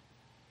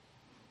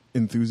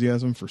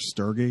 enthusiasm for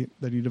Stargate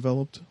that he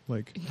developed?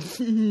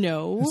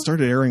 No. It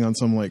started airing on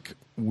some,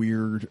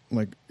 weird,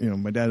 my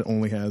dad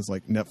only has,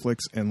 Netflix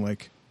and,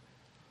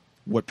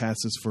 what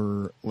passes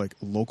for,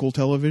 local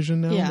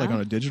television now, Yeah.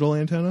 on a digital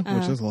antenna,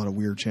 which there's a lot of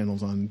weird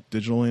channels on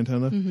digital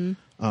antenna.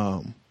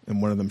 Mm-hmm.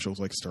 And one of them shows,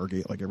 every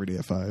day, every day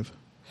at 5.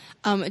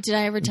 Did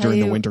I ever tell you... During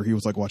the winter, he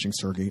was, watching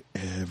Stargate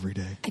every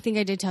day. I think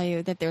I did tell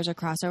you that there's a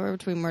crossover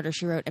between Murder,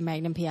 She Wrote and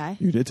Magnum P.I.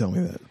 You did tell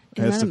me that.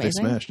 Isn't As that if they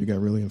amazing? smashed, you got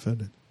really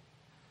offended.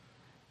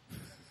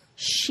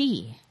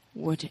 She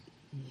would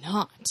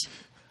not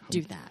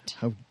do that.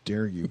 How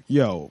dare you?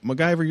 Yo,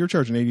 MacGyver, you're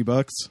charging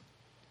 $80.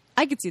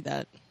 I could see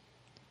that.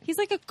 He's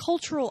like a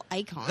cultural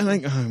icon. And I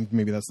think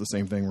maybe that's the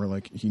same thing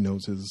where, he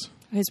knows his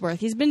His worth.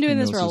 He's been doing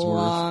He this for a knows his worth.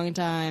 long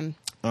time.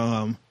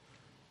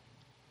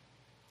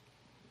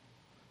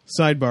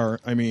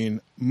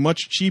 Sidebar, much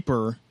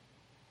cheaper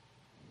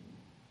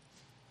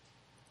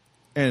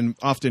and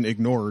often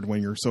ignored when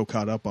you're so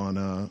caught up on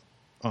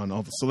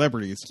all the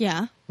celebrities.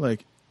 Yeah.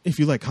 If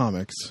you like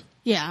comics,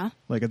 Yeah.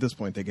 at this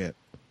point they get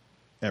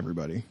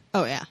everybody.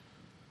 Oh, yeah.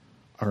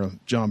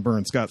 John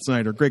Byrne, Scott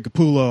Snyder, Greg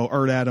Capullo,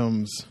 Art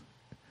Adams,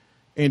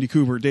 Andy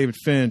Kubert, David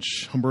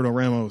Finch, Humberto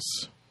Ramos,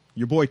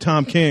 your boy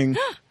Tom King.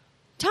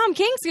 Tom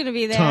King's going to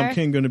be there. Tom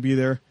King going to be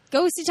there.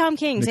 Go see Tom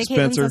King. Nick Say Caitlin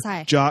Spencer, says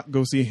hi. Jock,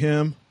 go see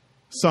him.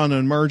 Sana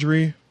and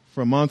Marjorie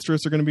from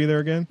Monstrous are going to be there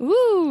again.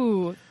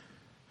 Ooh.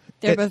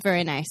 They're both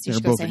very nice. You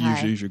should go say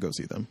hi. You should go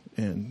see them.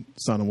 And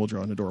Sana will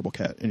draw an adorable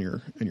cat in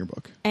your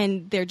book.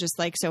 And they're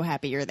just so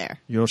happy you're there.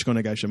 Yoroshiku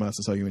onegai shimasu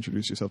is how you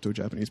introduce yourself to a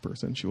Japanese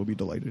person. She will be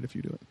delighted if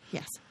you do it.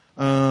 Yes.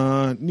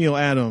 Neil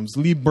Adams,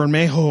 Lee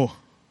Bermejo,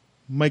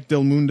 Mike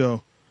Del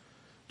Mundo,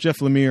 Jeff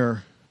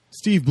Lemire,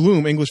 Steve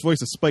Bloom, English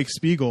voice of Spike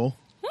Spiegel,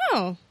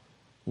 Oh.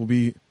 will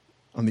be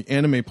on the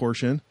anime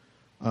portion.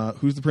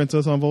 Who's the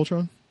princess on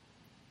Voltron?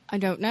 I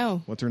don't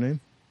know. What's her name?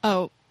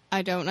 Oh,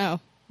 I don't know.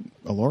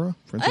 Alora?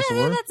 Princess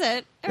Alora? That's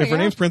it. There If we her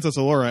go. name's Princess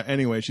Alora,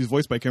 anyway, she's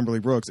voiced by Kimberly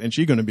Brooks, and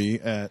she's going to be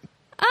at...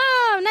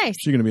 Oh, nice.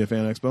 She's going to be at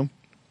Fan Expo.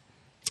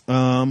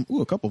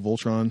 A couple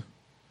Voltron.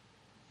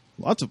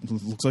 Looks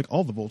like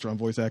all the Voltron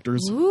voice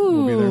actors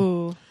will be there.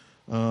 Ooh.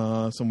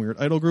 Some weird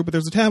idol group, but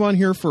there's a tab on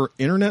here for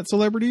internet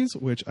celebrities,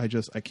 which I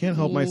can't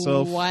help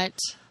myself. What?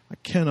 I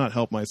cannot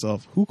help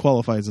myself. Who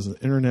qualifies as an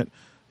internet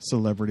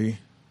celebrity?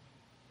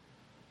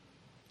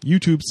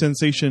 YouTube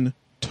sensation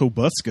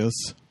Tobuscus.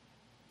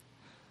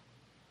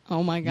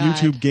 Oh my god.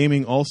 YouTube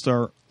gaming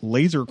all-star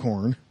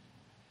Lasercorn.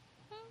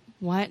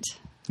 What?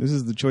 This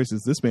is the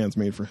choices this man's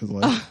made for his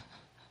life.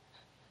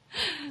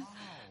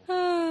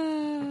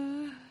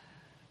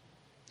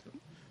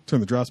 Turn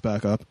the drops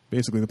back up.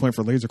 Basically, the point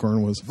for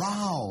Lasercorn was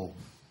Wow.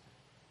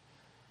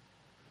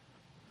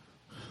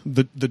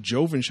 the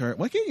Jovenshire.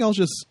 Why can't y'all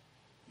just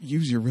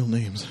use your real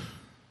names?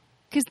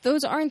 Because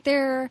those aren't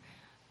their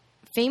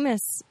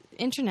famous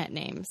internet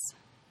names.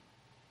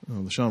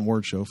 Oh, the Sean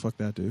Ward Show. Fuck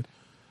that dude.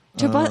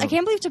 I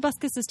can't believe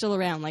Tobuscus is still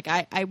around. Like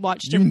I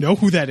watched him. You know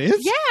who that is?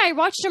 Yeah, I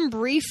watched him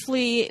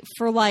briefly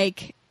for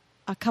like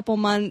a couple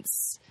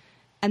months,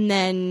 and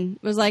then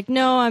was like,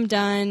 "No, I'm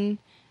done."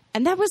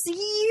 And that was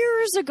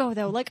years ago,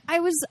 though. Like I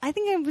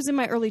think I was in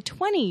my early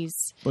 20s.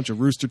 Bunch of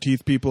Rooster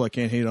Teeth people. I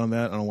can't hate on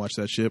that. I don't watch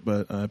that shit,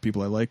 but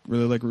people I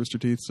really like Rooster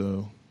Teeth.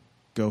 So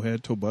go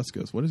ahead,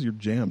 Tobuscus. What is your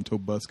jam,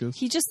 Tobuscus?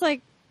 He just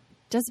like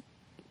does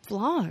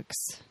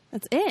vlogs.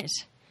 That's it.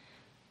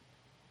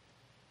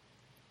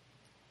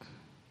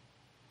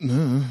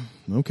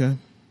 Okay.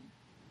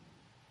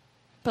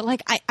 But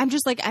like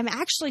I'm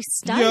actually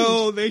stunned.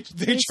 Yo, they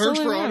They're charge still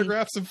for around.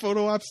 autographs and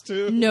photo ops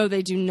too. No,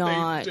 they do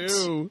not. They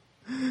do.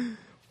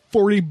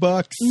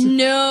 $40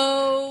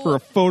 No. for a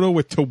photo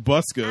with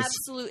Tobuscus.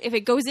 Absolutely. If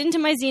it goes into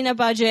my Xena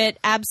budget,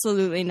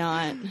 absolutely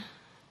not.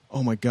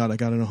 Oh my god, I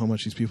gotta know how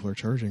much these people are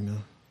charging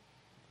now.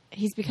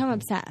 He's become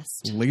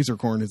obsessed.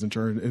 Lasercorn isn't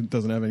charged. It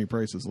doesn't have any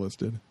prices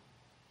listed.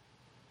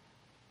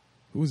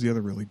 Who was the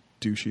other really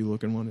douchey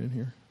looking one in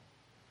here?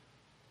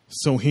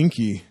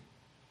 Sohinki.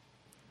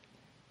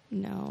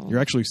 No. You're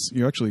actually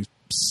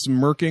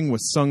smirking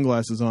with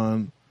sunglasses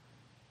on.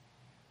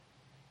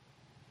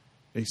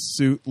 A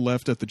suit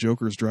left at the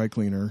Joker's dry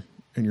cleaner,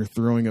 and you're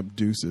throwing up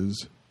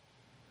deuces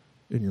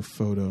in your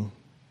photo.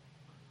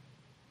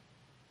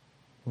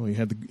 Well, you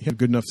had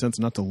good enough sense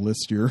not to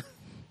list your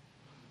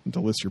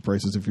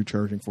prices if you're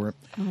charging for it.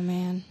 Oh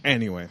man.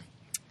 Anyway,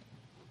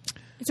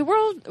 It's a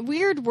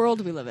weird world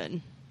we live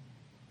in.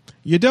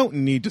 you don't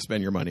need to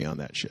spend your money on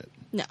that shit.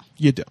 No.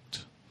 You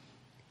don't.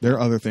 There are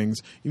other things.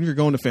 Even if you're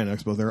going to Fan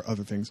Expo, there are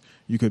other things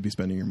you could be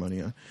spending your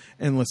money on.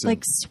 And listen,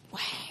 Like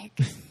swag.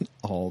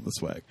 all the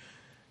swag.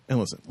 And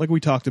listen, like we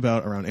talked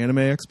about around Anime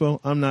Expo,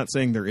 I'm not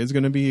saying there is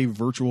going to be a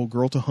virtual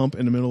girl to hump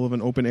in the middle of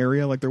an open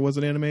area like there was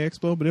at Anime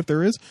Expo, but if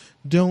there is,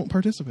 don't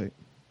participate.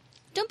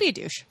 Don't be a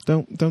douche.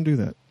 Don't do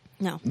that.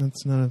 No.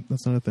 That's not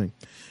a thing.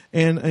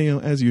 And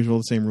as usual,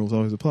 the same rules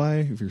always apply.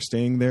 If you're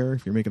staying there,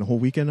 if you're making a whole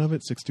weekend of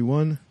it, 6 to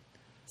 1.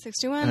 6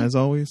 to 1. As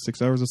always,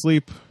 6 hours of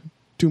sleep,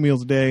 2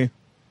 meals a day,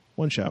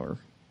 1 shower.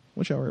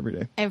 1 shower every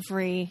day.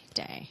 Every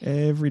day.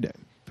 Every day.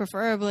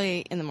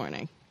 Preferably in the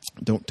morning.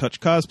 Don't touch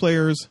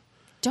cosplayers.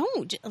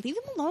 Don't. Leave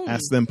them alone.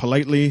 Ask them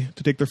politely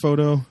to take their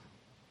photo.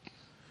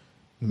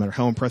 No matter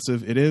how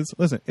impressive it is.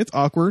 Listen, it's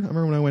awkward. I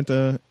remember when I went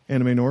to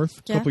Anime North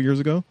a couple years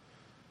ago.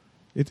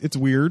 It's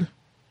weird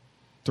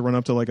to run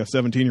up to like a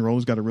 17-year-old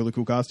who's got a really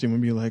cool costume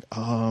and be like,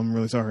 "Oh, I'm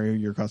really sorry.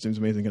 Your costume's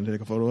amazing. Can I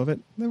take a photo of it?"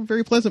 They're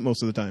very pleasant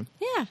most of the time.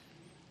 Yeah.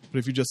 But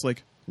if you just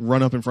like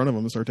run up in front of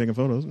them and start taking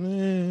photos,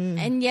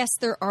 And yes,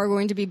 there are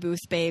going to be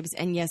booth babes,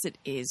 and yes, it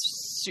is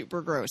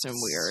super gross and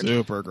weird.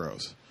 super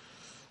gross.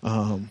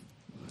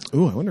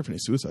 Ooh, I wonder if any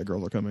Suicide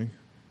Girls are coming.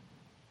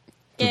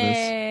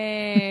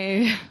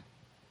 Yay!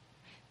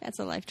 That's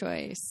a life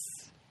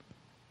choice.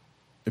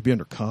 It'd be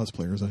under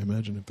cosplayers, I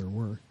imagine, if there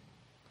were.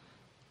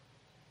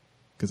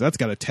 Because that's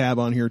got a tab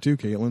on here too,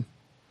 Caitlin.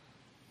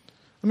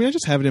 I mean, I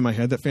just have it in my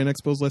head that Fan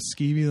Expo's less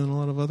skeevy than a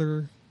lot of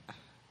other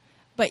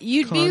But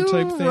you'd be con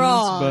type things,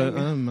 wrong. but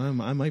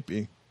I might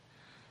be.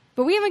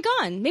 But we haven't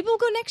gone. Maybe we'll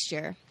go next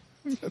year.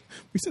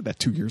 We said that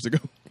 2 years ago.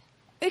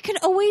 It can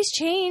always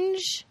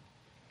change.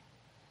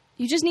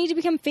 You just need to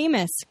become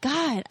famous.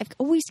 God, I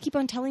always keep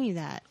on telling you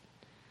that.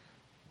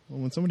 Well,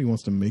 when somebody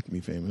wants to make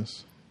me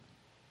famous.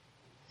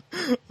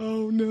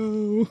 Oh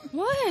no!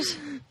 What?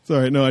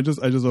 Sorry, no. I just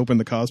opened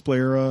the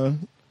cosplayer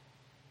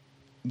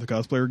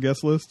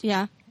guest list.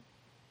 Yeah.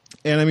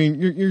 And I mean,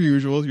 your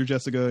usuals. You're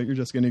Jessica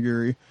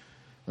Nigiri,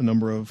 a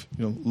number of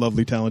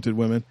lovely, talented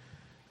women.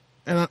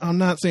 And I'm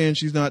not saying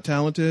she's not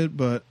talented,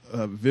 but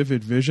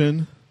Vivid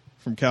Vision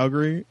from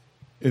Calgary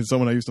is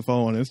someone I used to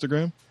follow on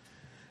Instagram.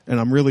 And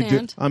I'm really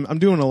I'm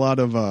doing a lot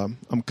of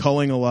I'm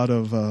culling a lot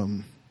of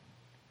let's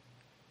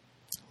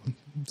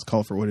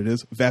call it for what it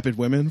is, vapid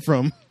women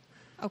from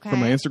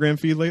my Instagram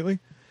feed lately.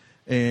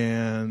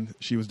 And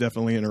she was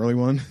definitely an early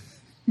one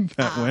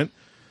that went.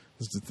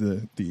 This is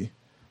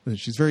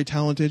she's very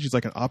talented. She's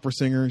like an opera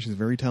singer. She's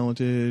very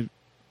talented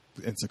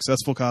and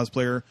successful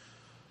cosplayer.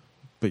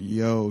 But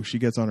she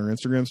gets on her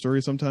Instagram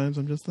story sometimes.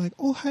 I'm just like,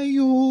 "Oh, hi,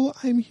 yo,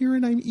 I'm here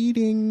and I'm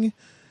eating.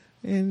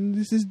 And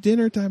this is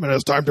dinner time, and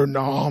it's time to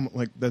nom."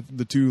 Like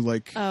the two,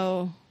 like,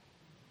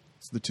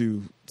 It's the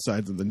two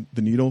sides of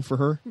the needle for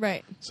her.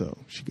 Right. So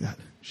she got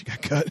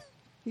cut.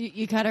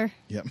 You cut her?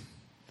 Yep.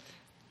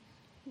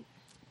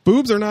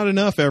 Boobs are not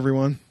enough,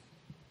 everyone.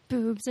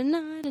 Boobs are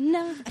not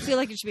enough. I feel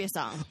like it should be a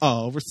song.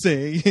 All we're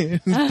saying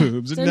is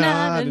boobs are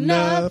not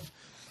enough.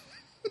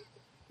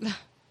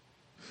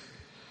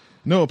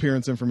 No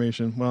appearance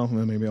information. Well,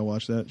 maybe I'll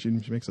watch that. She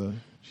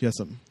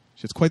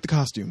has quite the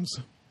costumes.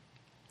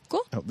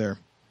 Cool. Out there.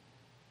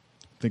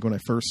 I think when I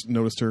first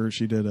noticed her,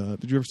 she did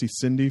you ever see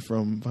Cindy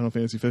from Final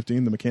Fantasy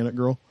 15, the mechanic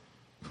girl?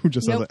 Who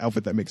just has an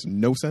outfit that makes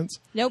no sense.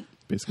 Nope.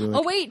 Basically,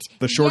 like wait.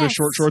 the shortest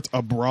short shorts,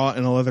 a bra,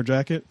 and a leather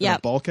jacket, and Yep.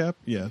 a ball cap.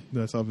 Yeah,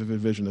 that's how Vivid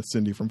Vision is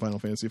Cindy from Final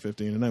Fantasy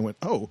 15. And I went,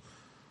 oh,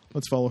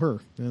 let's follow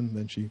her. And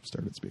then she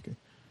started speaking.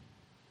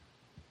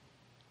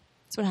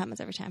 That's what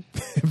happens every time.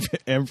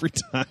 Every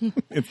time.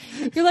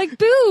 You're like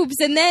boobs,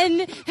 and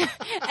then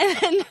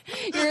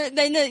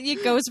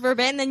it goes for a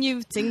bit, and then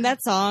you sing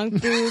that song,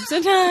 boobs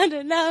are not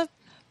enough.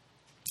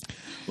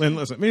 And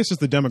listen, maybe it's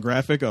just the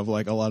demographic of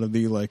like a lot of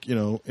the like, you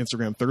know,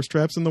 Instagram thirst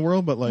traps in the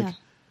world, but like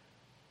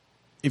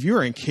if you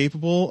are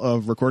incapable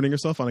of recording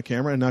yourself on a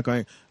camera and not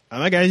going, oh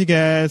my God, you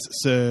guys,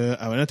 so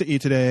I went out to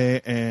eat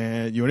today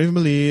and you won't even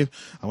believe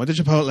I went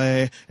to Chipotle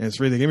and it's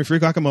free. They gave me free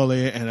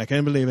guacamole and I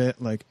can't believe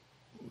it. Like,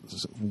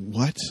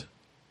 what?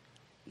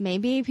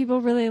 Maybe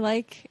people really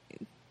like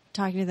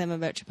talking to them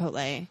about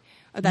Chipotle.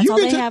 Or that's all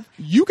they have.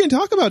 You can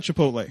talk about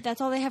Chipotle. That's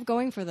all they have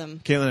going for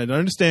them. Caitlin, I don't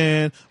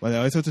understand why they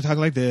always have to talk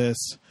like this.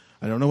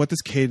 I don't know what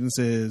this cadence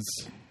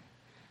is.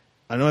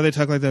 I don't know why they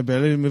talk like they're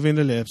barely moving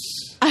their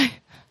lips.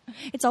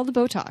 It's all the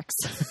Botox.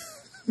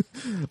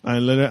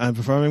 I'm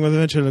performing with a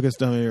ventriloquist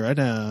dummy right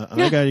now. Oh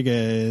my God, you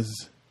guys.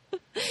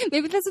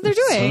 Maybe that's what they're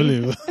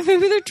doing.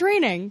 Maybe they're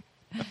training.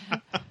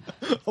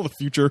 All the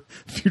future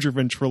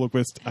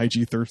ventriloquist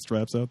IG thirst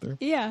traps out there.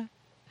 Yeah.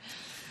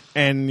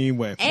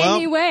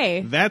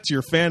 Anyway, that's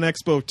your Fan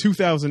Expo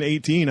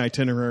 2018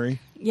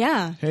 itinerary.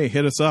 Yeah. Hey,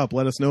 hit us up.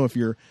 Let us know if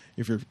you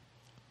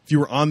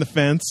were on the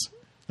fence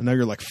and now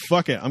you're like,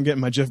 fuck it, I'm getting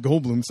my Jeff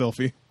Goldblum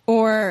selfie.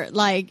 Or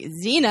like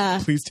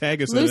Xena. Please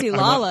tag us. Lucy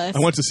Lawless. I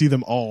want to see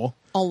them all.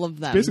 All of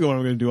them. Basically, what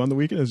I'm going to do on the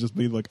weekend is just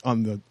be like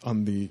on the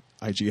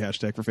IG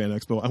hashtag for Fan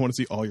Expo. I want to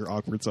see all your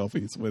awkward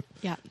selfies with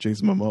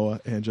Jason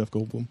Momoa and Jeff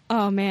Goldblum.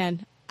 Oh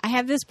man, I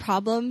have this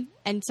problem,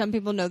 and some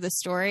people know this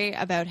story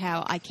about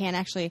how I can't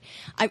actually.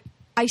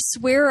 I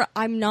swear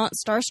I'm not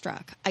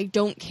starstruck. I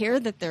don't care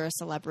that they're a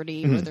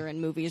celebrity or they're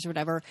in movies or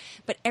whatever.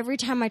 But every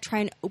time I try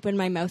and open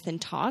my mouth and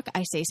talk,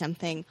 I say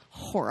something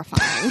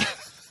horrifying.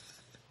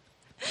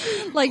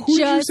 Like who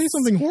did you say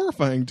something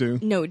horrifying to?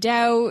 No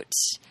Doubt.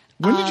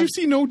 When did you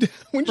see No Doubt?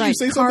 When did you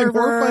say something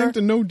horrifying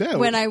to No Doubt?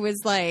 When I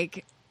was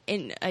like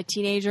a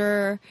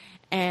teenager.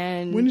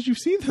 And when did you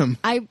see them?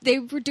 They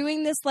were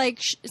doing this like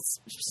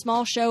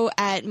small show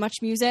at Much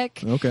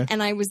Music. Okay.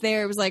 And I was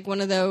there. It was like one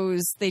of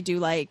those, they do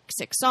like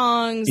 6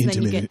 songs.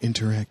 Intimate, then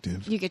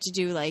interactive. You get to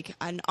do like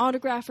an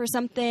autograph or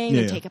something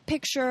and take a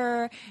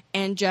picture.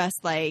 And just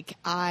like,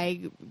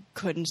 I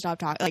couldn't stop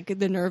talking. Like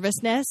the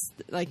nervousness,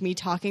 like me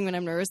talking when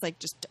I'm nervous, like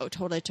just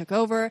totally took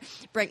over.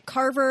 Brent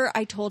Carver,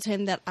 I told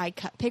him that I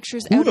cut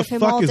pictures out of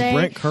him all day. Who the fuck is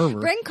Brent Carver?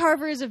 Brent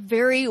Carver is a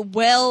very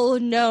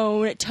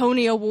well-known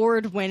Tony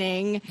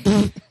Award-winning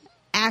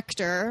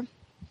actor.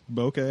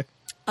 Okay.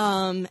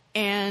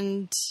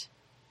 And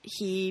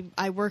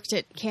I worked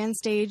at Can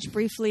Stage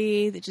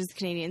briefly, which is the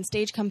Canadian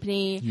stage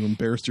company. You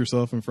embarrassed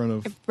yourself in front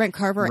of Brent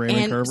Carver.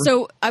 Raymond Carver?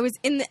 So I was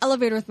in the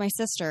elevator with my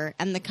sister,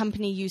 and the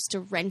company used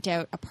to rent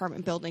out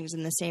apartment buildings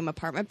in the same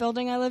apartment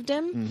building I lived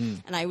in. Mm-hmm.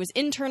 And I was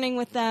interning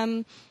with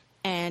them,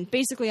 and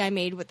basically I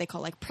made what they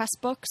call like press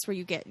books, where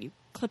you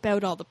clip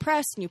out all the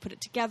press and you put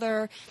it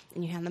together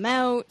and you hand them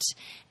out.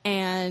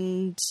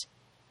 And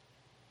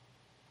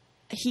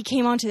he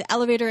came onto the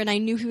elevator, and I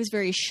knew he was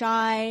very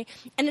shy.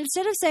 And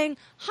instead of saying,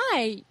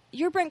 "Hi,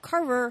 you're Brent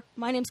Carver.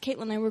 My name's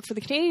Caitlin. I work for the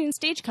Canadian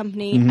Stage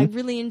Company. I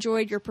really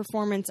enjoyed your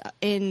performance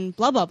in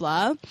blah, blah,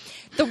 blah,"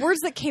 the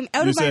words that came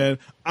out of my... You said,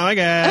 "Oh my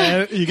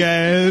God, you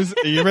guys,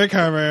 you're Brent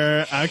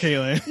Carver. I'm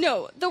Caitlin."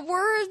 No, the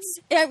words...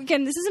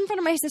 Again, this is in front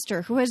of my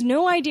sister, who has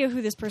no idea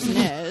who this person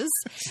is.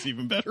 It's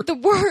even better. The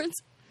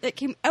words that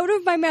came out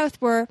of my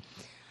mouth were,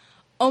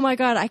 "Oh my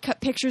God, I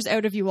cut pictures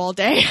out of you all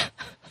day."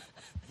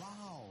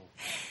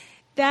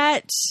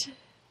 That,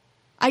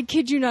 I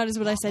kid you not, is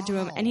what I said to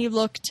him. And he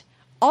looked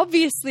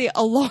obviously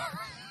alarmed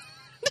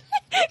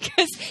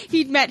because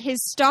he'd met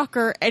his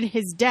stalker and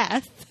his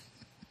death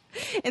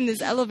in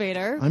this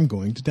elevator. I'm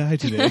going to die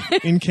today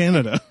in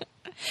Canada.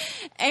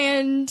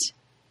 And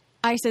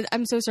I said,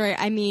 "I'm so sorry.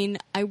 I mean,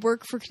 I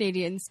work for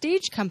Canadian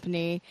Stage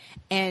Company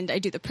and I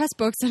do the press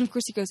books." And of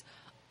course he goes,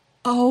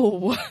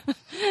 "Oh."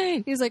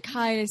 He was like,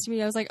 "Hi, nice to meet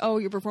you." I was like, "Oh,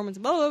 your performance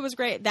was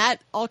great." That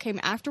all came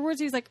afterwards.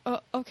 He was like, "Oh,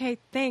 okay,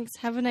 thanks.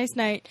 Have a nice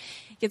night."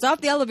 Gets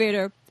off the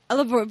elevator.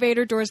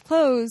 Elevator doors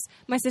close.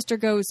 My sister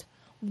goes,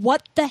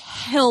 "What the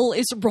hell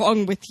is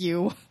wrong with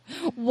you?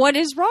 What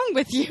is wrong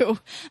with you?"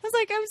 I was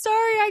like, "I'm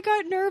sorry, I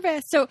got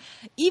nervous." So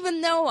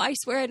even though I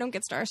swear I don't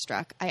get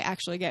starstruck, I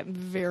actually get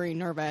very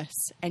nervous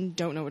and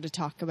don't know what to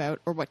talk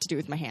about or what to do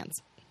with my hands.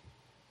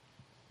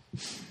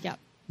 Yep.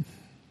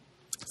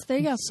 There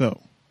you go.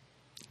 So,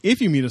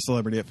 if you meet a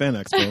celebrity at Fan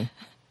Expo,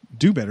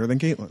 do better than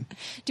Caitlin.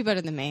 Do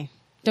better than me.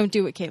 Don't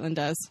do what Caitlin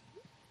does.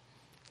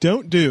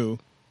 Don't do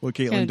what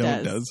Caitlin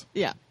does.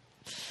 Yeah.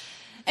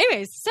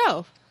 Anyways,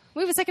 so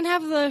we have a second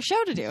half of the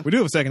show to do. We do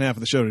have a second half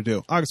of the show to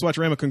do. August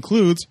Watcherama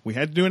concludes. We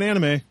had to do an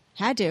anime.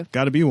 Had to.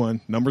 Got to be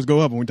one. Numbers go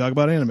up when we talk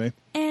about anime.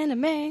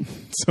 Anime.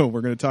 So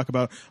we're going to talk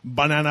about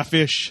Banana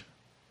Fish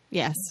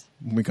Yes.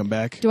 when we come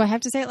back. Do I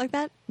have to say it like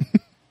that?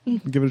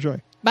 Give it a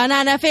try.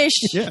 Banana fish.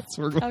 Yes,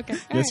 we're going. Okay.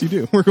 All Yes, right.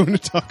 you do. We're going to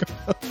talk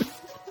about it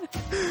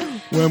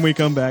when we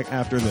come back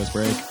after this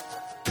break.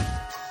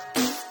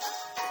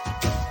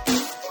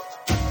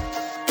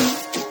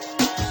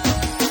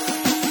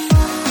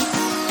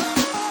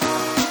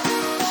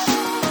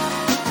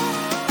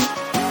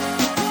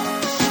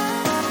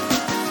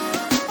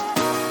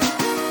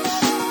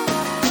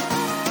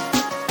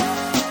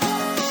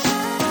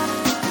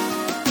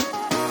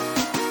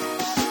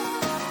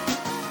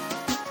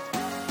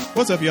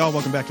 What's up, y'all?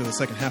 Welcome back to the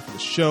second half of the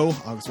show.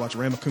 August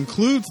Watcherama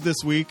concludes this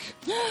week.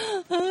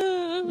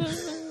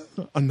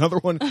 Another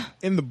one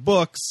in the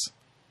books.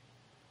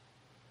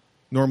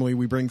 Normally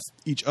we bring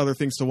each other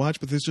things to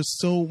watch, but there's just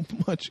so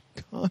much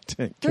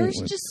content. There's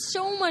Caitlin. just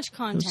so much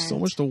content. There's so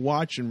much to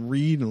watch and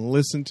read and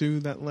listen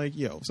to that, like,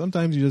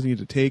 sometimes you just need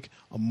to take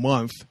a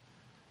month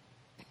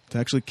to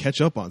actually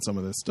catch up on some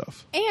of this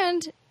stuff.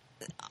 And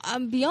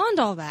beyond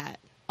all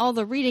that, all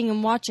the reading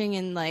and watching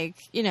and,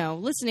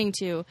 listening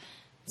to,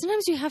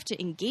 sometimes you have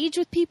to engage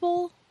with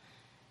people,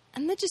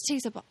 and that just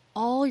takes up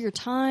all your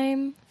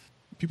time.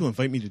 People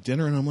invite me to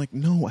dinner, and I'm like,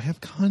 no, I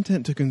have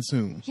content to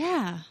consume.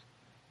 Yeah.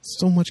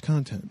 So much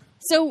content.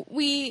 So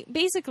we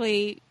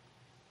basically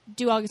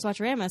do August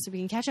Watcherama so we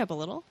can catch up a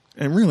little.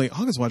 And really,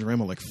 August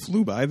Watcherama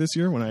flew by this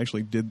year when I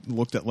actually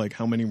looked at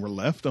how many were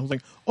left. I was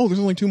like, oh, there's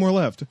only 2 more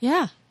left.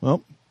 Yeah.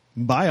 Well,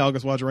 bye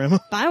August Watcherama.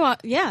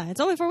 Yeah,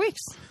 it's only 4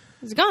 weeks.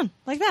 It's gone.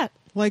 Like that.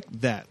 Like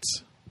that.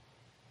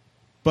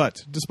 But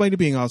despite it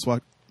being August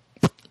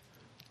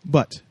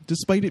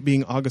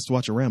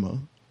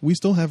Watcherama, we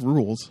still have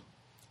rules.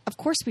 Of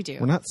course we do.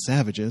 We're not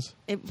savages.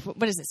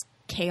 What is this?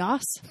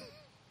 Chaos?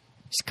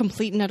 Just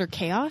complete and utter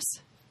chaos?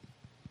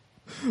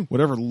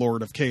 Whatever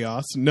Lord of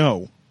Chaos.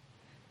 No.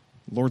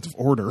 Lords of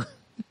Order.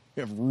 We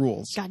have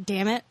rules. God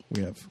damn it.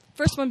 We have...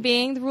 First one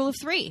being the rule of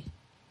 3.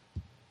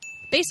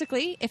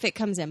 Basically, if it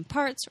comes in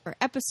parts or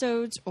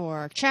episodes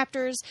or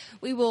chapters,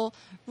 we will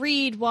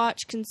read,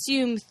 watch,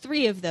 consume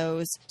 3 of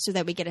those so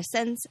that we get a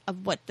sense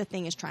of what the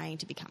thing is trying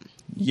to become.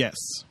 Yes.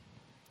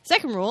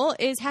 Second rule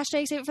is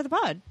hashtag save it for the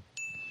pod.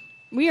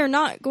 We are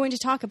not going to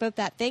talk about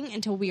that thing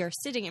until we are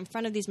sitting in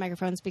front of these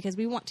microphones because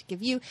we want to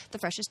give you the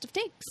freshest of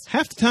takes.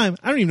 Half the time,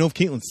 I don't even know if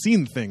Caitlin's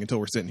seen the thing until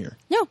we're sitting here.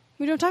 No,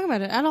 we don't talk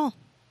about it at all.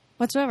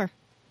 Whatsoever.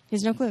 He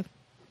has no clue.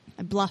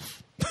 I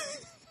bluff.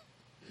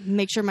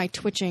 Make sure my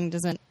twitching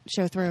doesn't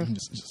show through.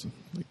 Just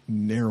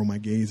narrow my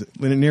gaze.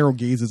 Narrow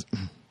gazes.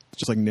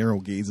 Just narrow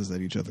gazes at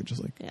each other.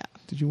 Just yeah.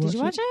 Did you watch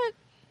it?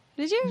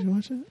 Did you? Did you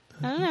watch it?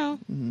 I don't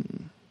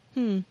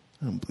know.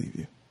 I don't believe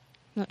you.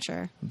 Not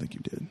sure. I don't think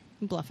you did.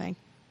 I'm bluffing.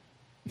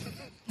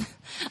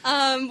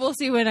 We'll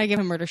see when I give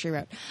him Murder, She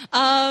Wrote.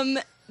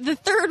 The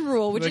third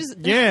rule, which is...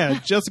 Yeah,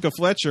 Jessica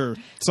Fletcher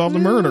solved the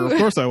murder. Of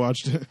course I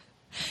watched it.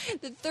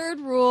 The third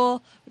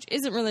rule, which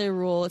isn't really a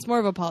rule, it's more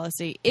of a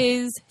policy,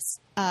 is...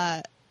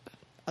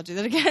 I'll do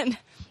that again.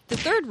 The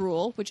third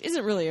rule, which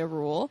isn't really a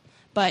rule,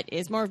 but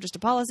is more of just a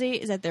policy,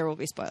 is that there will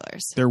be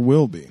spoilers. There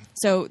will be.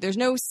 So there's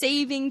no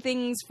saving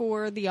things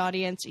for the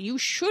audience. You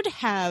should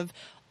have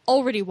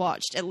already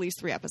watched at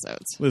least 3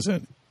 episodes.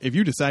 Listen, if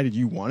you decided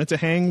you wanted to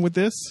hang with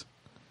this,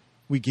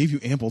 we gave you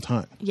ample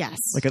time. Yes.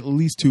 At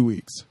least 2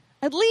 weeks.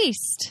 At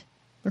least.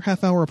 They're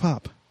half hour a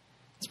pop.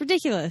 It's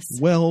ridiculous.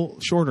 Well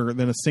shorter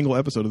than a single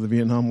episode of the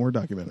Vietnam War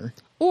documentary.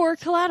 Or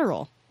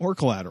Collateral. Or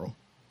Collateral.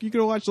 You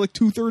could watch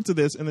 2/3 of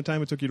this in the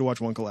time it took you to watch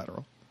one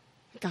Collateral.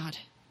 God.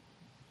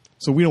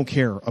 So we don't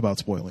care about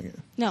spoiling it.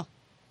 No.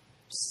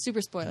 Super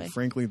spoily.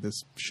 Frankly,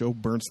 this show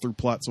burns through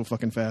plot so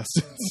fucking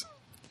fast.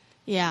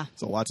 Yeah.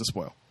 So lots of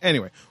spoil.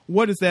 Anyway,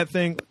 what is that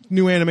thing?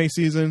 New anime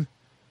season.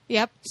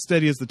 Yep.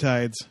 Steady as the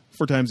tides.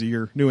 4 times a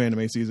year. New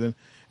anime season.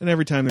 And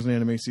every time there's an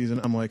anime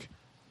season, I'm like,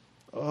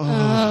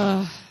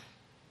 oh.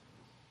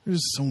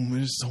 There's so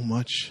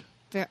much.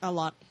 A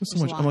lot. There's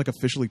so much. I'm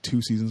officially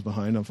 2 seasons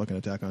behind on fucking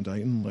Attack on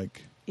Titan.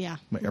 Yeah.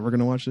 Am I ever going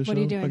to watch this show What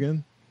are you doing?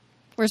 again?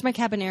 Where's my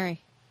Cabaneri?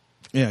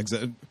 Yeah,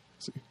 exactly.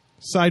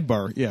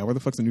 Sidebar. Yeah, where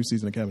the fuck's the new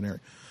season of Cabaneri?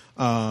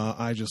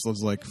 I just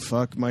was like,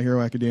 fuck My Hero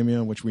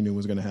Academia, which we knew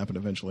was going to happen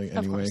eventually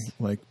anyway.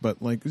 But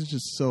it's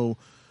just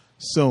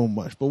so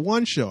much. But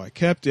one show I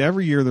kept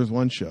every year. There's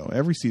one show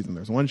every season.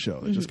 There's one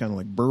show that just kind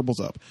of burbles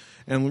up,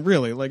 and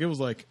really it was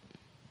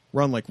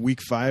we're on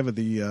week 5 of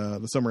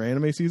the summer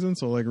anime season.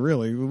 So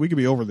really we could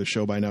be over this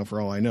show by now for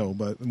all I know.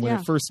 But when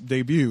it first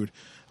debuted,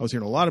 I was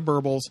hearing a lot of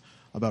burbles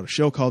about a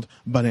show called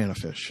Banana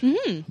Fish.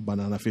 Mm-hmm.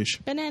 Banana Fish.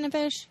 Banana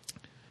Fish.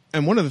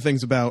 And one of the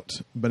things about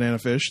Banana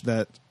Fish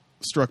that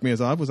struck me as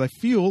odd was I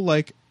feel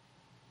like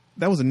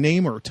that was a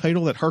name or a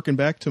title that harkened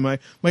back to my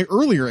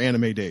earlier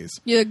anime days.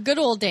 Yeah, the good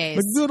old days.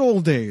 The good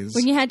old days.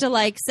 When you had to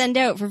like send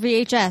out for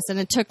VHS and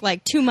it took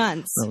like 2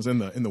 months. I was in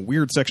the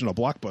weird section of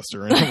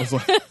Blockbuster, and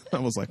I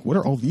was like, what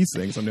are all these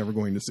things I'm never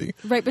going to see?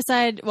 Right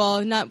beside,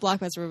 well, not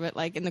Blockbuster, but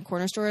like in the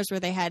corner stores where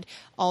they had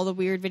all the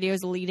weird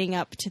videos leading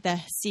up to the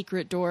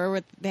secret door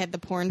where they had the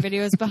porn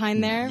videos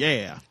behind there.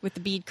 Yeah. With the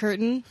bead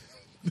curtain.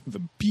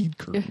 The bead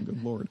curtain,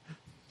 good lord.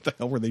 What the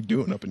hell were they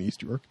doing up in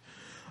East York?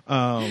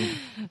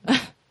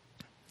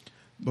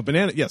 But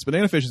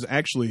Banana Fish is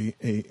actually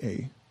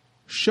a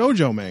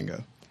shoujo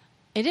manga.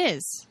 It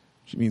is.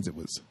 Which means it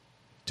was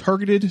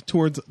targeted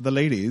towards the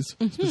ladies,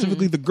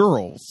 specifically the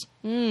girls.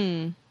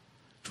 It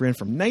ran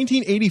from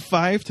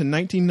 1985 to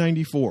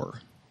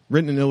 1994.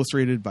 Written and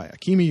illustrated by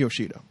Akemi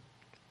Yoshida.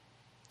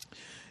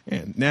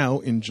 And now,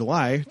 in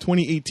July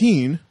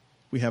 2018,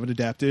 we have it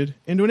adapted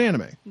into an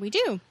anime. We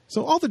do.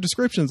 So all the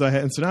descriptions I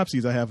had and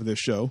synopses I have of this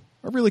show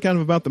are really kind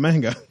of about the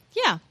manga.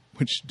 Yeah.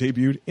 Which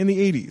debuted in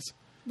the 80s.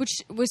 Which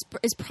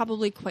is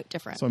probably quite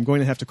different. So I'm going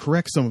to have to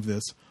correct some of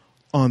this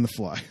on the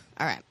fly.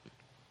 All right.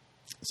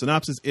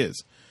 Synopsis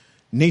is,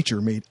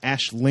 nature made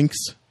Ash Lynx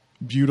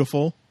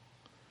beautiful.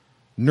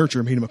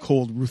 Nurture made him a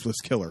cold, ruthless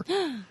killer.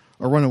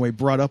 A runaway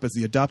brought up as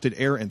the adopted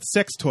heir and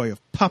sex toy of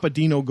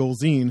Papadino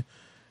Golzine.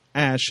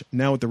 Ash,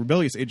 now at the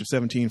rebellious age of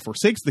 17,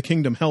 forsakes the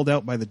kingdom held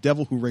out by the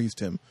devil who raised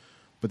him.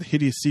 But the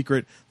hideous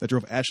secret that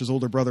drove Ash's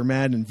older brother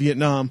mad in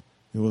Vietnam,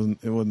 it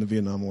wasn't the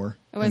Vietnam War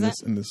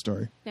in this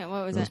story. Yeah,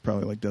 what was it? It was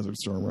probably like Desert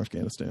Storm or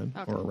Afghanistan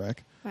or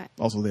Iraq. Right.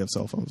 Also, they have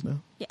cell phones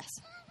now. Yes.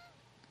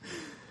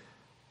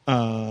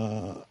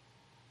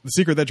 The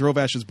secret that drove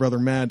Ash's brother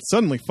mad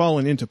suddenly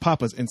fallen into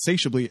Papa's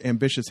insatiably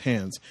ambitious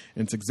hands,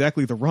 and it's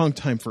exactly the wrong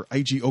time for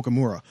Eiji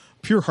Okamura,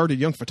 pure-hearted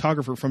young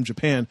photographer from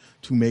Japan,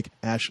 to make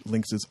Ash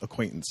Lynx's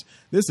acquaintance.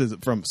 This is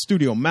from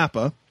Studio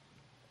Mappa,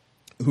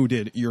 who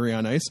did Yuri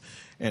on Ice,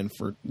 and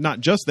for not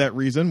just that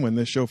reason, when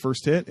this show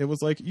first hit, it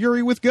was like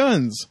Yuri with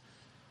guns,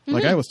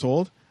 like I was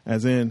told,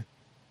 as in,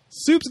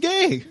 Soup's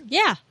gay,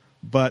 Yeah.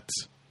 but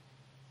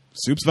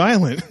Soup's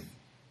violent,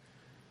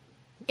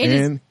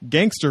 and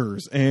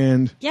gangsters,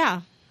 and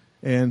Yeah.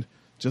 and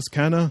just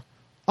kind of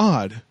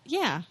odd.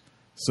 Yeah.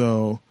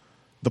 So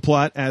the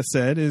plot, as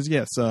said, is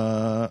yes,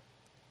 Ash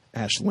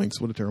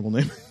Lynx. What a terrible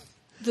name.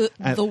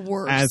 The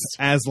worst.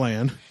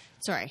 Aslan.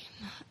 Sorry.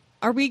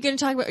 Are you going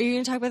to talk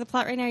about the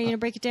plot right now? Are you going to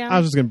break it down? I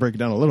was just going to break it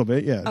down a little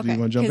bit. Yeah. Okay, Do you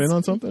want to jump in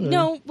on something?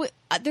 No,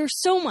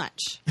 there's so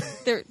much.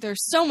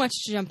 There's so much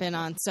to jump in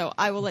on, so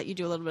I will let you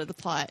do a little bit of the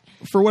plot.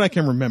 For what I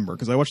can remember,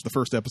 because I watched the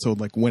first episode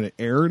like when it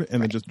aired,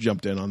 and then just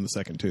jumped in on the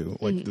second two,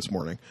 like this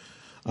morning.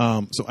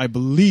 So I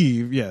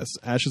believe, yes,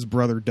 Ash's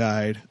brother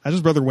died.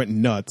 Ash's brother went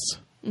nuts.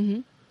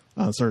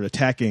 Started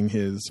attacking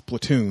his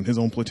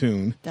own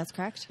platoon. That's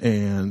correct.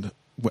 And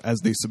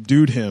as they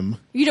subdued him...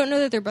 You don't know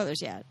that they're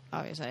brothers yet,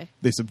 obviously.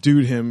 They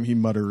subdued him, he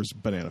mutters,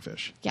 banana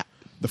fish. Yeah.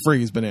 The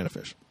phrase banana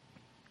fish.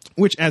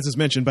 Which, as is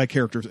mentioned by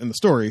characters in the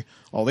story,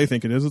 all they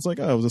think it is, it's like,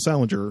 oh, it was a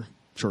Salinger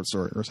short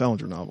story, or a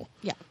Salinger novel.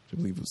 Yeah. Which I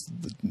believe was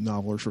the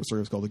novel or short story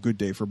was called A Good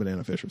Day for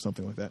Banana Fish, or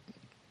something like that.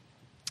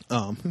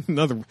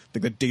 Another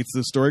thing that dates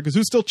this story, because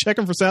who's still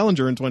checking for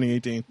Salinger in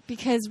 2018?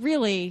 Because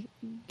really,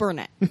 burn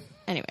it.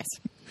 Anyways.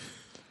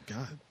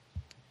 God.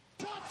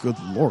 Good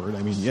Lord.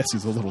 I mean, yes,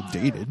 he's a little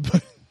dated,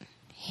 but...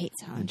 Hate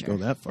Salinger. Go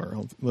that far.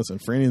 Listen,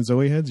 Franny and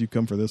Zoe heads, you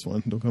come for this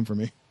one. Don't come for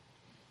me.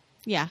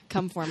 Yeah,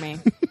 come for me.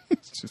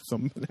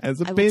 Someone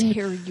has I will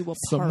tear you apart.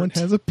 Someone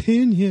has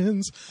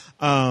opinions.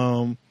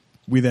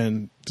 We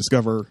then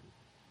discover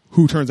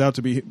who turns out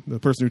to be the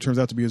person who turns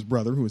out to be his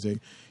brother, who is a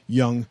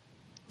young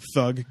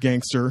thug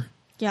gangster.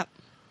 Yep.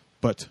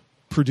 But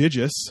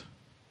prodigious,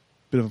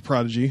 bit of a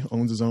prodigy. Not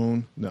owns his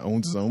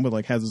own, but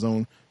like has his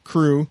own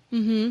crew.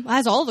 Mm-hmm.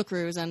 Has all the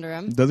crews under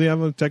him. Does he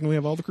technically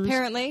have all the crews?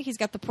 Apparently, he's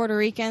got the Puerto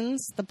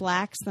Ricans, the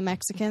blacks, the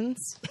Mexicans.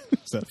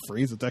 Is that a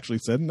phrase that's actually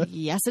said in that?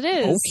 Yes, it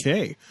is.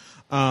 Okay.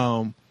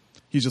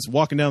 He's just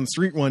walking down the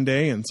street one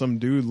day, and some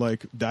dude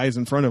like dies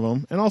in front of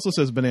him, and also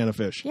says "banana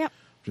fish." Yep.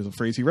 Which is a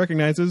phrase he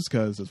recognizes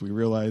because, as we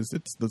realize,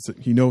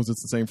 he knows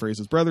it's the same phrase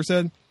his brother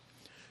said.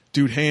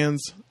 Dude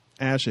hands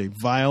Ash a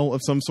vial of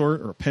some sort,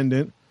 or a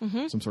pendant,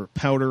 some sort of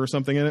powder or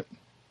something in it,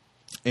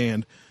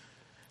 and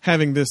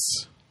having this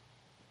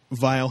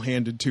vial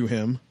handed to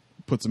him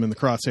puts him in the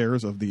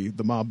crosshairs of the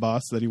mob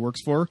boss that he works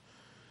for,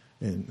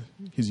 and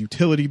his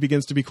utility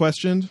begins to be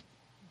questioned.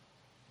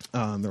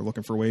 They're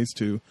looking for ways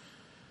to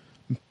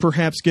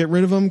perhaps get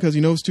rid of him because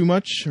he knows too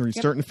much, or he's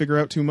starting to figure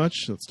out too much.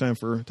 So it's time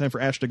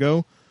for Ash to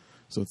go.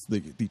 So it's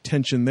the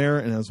tension there,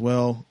 and as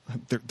well,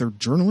 they're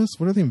journalists.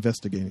 What are they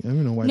investigating? I don't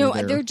even know why. No,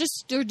 they're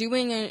they're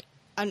doing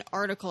an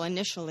article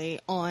initially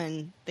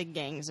on the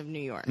gangs of New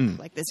York,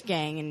 like this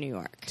gang in New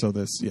York. So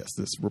this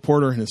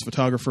reporter and his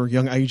photographer,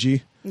 young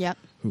Eiji, Yep.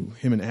 who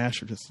him and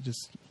Ash are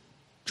just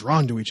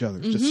drawn to each other.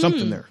 There's just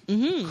something there,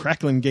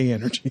 crackling gay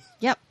energy.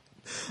 Yep.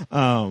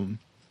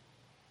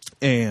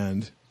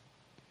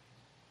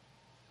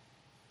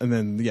 And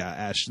then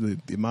Ash,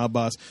 the mob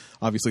boss.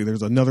 Obviously,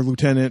 there's another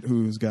lieutenant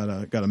who's got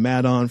a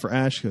mad on for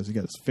Ash because he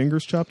got his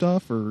fingers chopped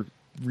off or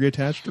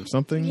reattached or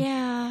something.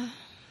 Yeah.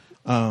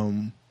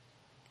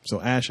 So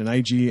Ash and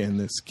IG and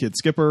this kid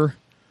Skipper.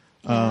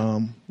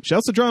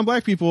 Shouts to drawing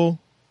black people,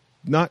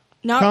 not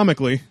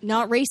comically,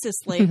 not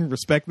racistly.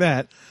 Respect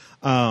that.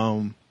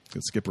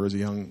 Because Skipper is a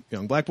young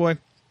black boy,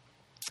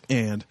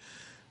 and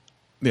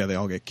they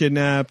all get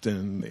kidnapped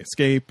and they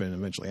escape, and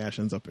eventually Ash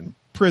ends up in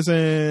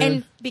prison.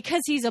 And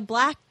because he's a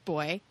black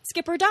boy,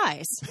 Skipper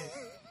dies.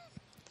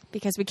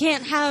 Because we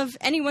can't have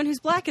anyone who's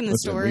black in the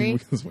story.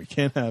 We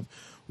can't have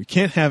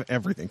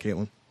everything,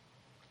 Caitlin.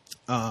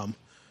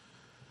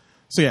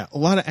 So yeah, a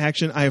lot of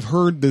action. I've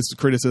heard this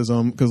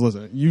criticism because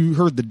listen, you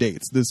heard the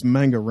dates. This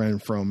manga ran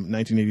from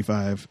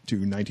 1985 to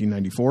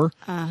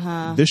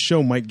 1994. This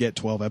show might get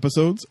 12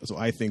 episodes, so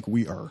I think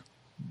we are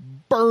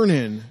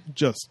burning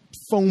just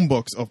phone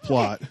books of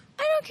plot.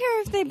 I don't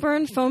care if they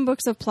burn phone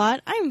books of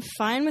plot. I'm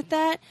fine with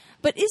that.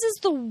 But this is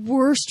the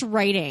worst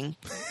writing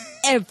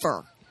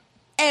ever.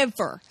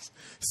 Ever.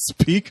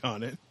 Speak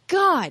on it.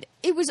 God,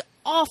 it was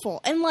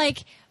awful. And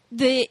like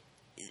if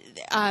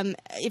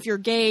you're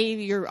gay,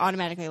 you're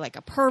automatically like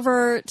a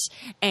pervert,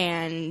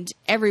 and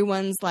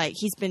everyone's like,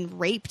 he's been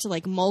raped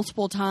like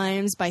multiple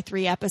times by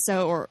 3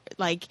 episodes, or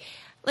like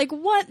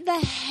what the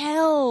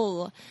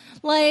hell?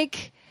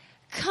 Like,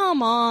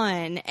 come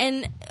on.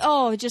 And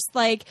just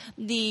like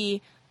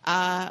the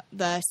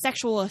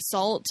sexual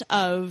assault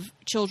of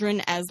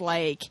children as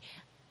like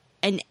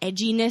an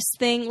edginess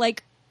thing,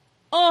 like,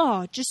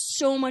 just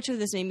so much of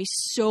this made me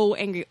so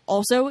angry.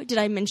 Also, did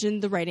I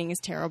mention the writing is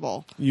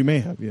terrible? You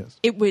may have, yes.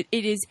 It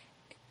is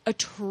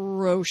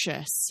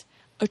atrocious.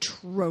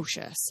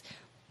 Atrocious.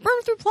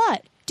 Burn through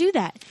plot. Do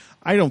that.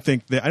 I don't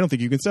think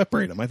you can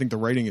separate them. I think the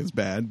writing is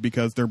bad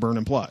because they're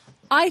burning plot.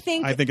 I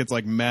think it's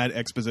like mad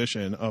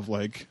exposition of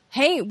like,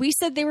 hey, we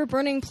said they were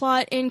burning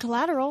plot in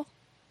Collateral.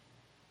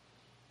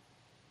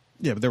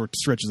 Yeah, but there were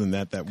stretches in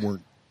that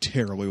weren't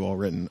terribly well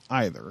written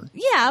either.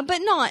 Yeah, but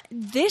not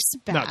this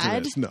bad. Not to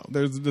this, no.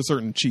 There's a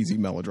certain cheesy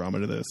melodrama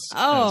to this as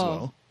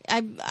well.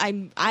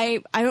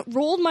 I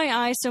rolled my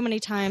eyes so many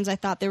times I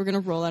thought they were going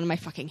to roll out of my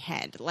fucking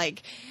head.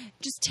 Like,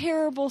 just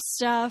terrible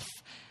stuff.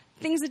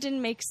 Things that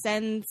didn't make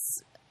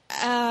sense.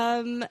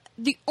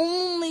 The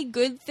only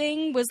good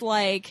thing was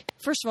like,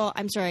 first of all,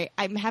 I'm sorry,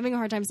 I'm having a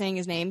hard time saying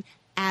his name,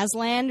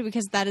 Aslan,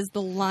 because that is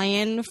the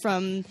lion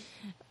from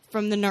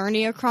the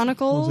Narnia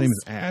Chronicles. His name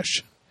is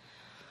Ash.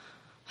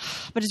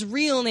 But his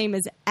real name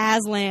is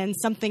Aslan,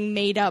 something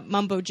made up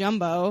mumbo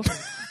jumbo.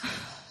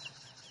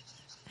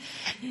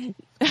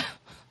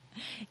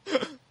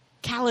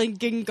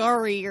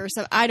 Caligingari or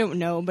something. I don't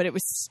know, but it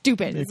was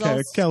stupid.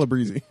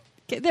 Calabrese.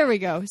 There we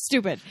go.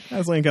 Stupid.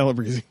 Aslan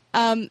Calabrese.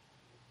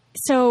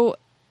 So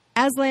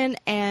Aslan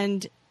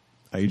and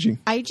IG.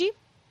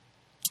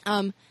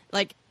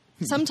 Like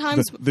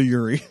sometimes the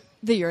Yuri.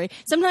 The Yuri.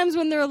 Sometimes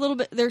when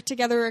they're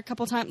together a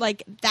couple times,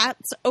 like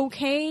that's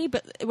okay.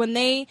 But when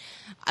they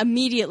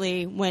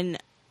immediately when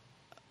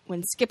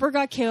Skipper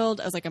got killed,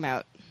 I was like, I'm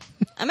out.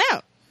 I'm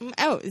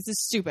out. This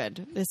is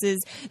stupid.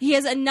 He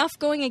has enough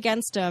going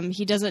against him.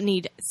 He doesn't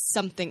need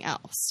something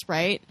else,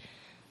 right?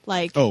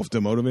 Like,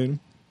 to motivate him.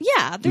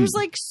 Yeah, there's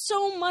like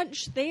so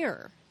much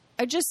there.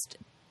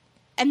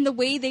 And the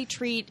way they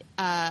treat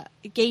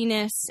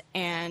gayness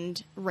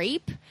and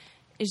rape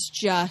is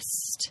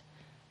just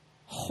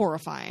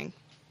horrifying.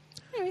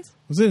 Anyways,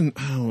 was it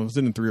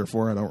in 3 or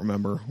 4? I don't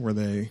remember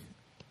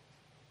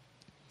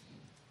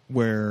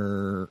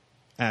where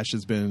Ash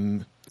has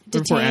been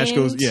detained. Before Ash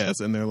goes, yes,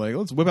 and they're like,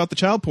 let's whip out the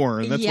child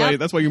porn. And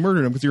that's why you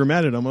murdered him, because you were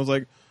mad at him. I was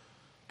like,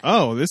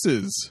 this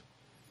is.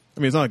 I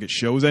mean, it's not like it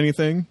shows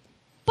anything,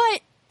 but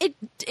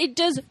it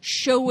does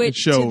show it. It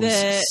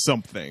shows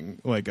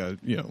something like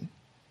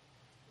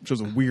shows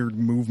a weird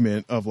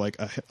movement of like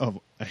a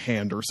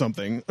hand or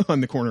something on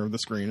the corner of the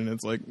screen, and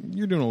it's like,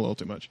 you're doing a little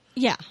too much.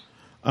 Yeah.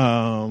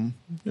 I'm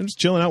just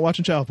chilling out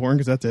watching child porn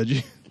because that's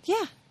edgy.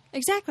 Yeah,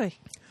 exactly.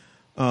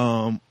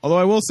 Although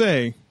I will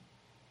say,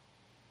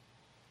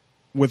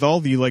 with all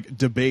the like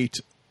debate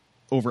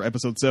over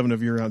episode 7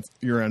 of You're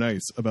on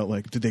Ice about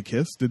like, did they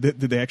kiss? Did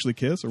they actually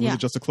kiss, or was it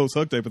just a close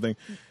hug type of thing?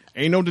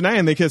 Ain't no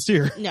denying they kissed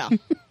here. No.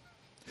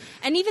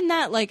 And even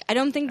that, like, I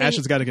don't think Ash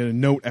has got to get a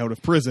note out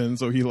of prison,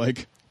 so he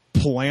like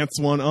plants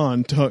one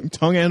on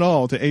tongue and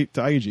all to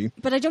IG.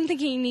 But I don't think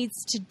he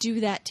needs to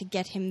do that to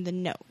get him the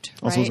note.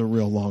 Right? Also, it's a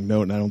real long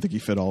note, and I don't think he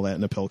fit all that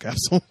in a pill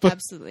capsule.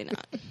 Absolutely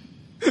not.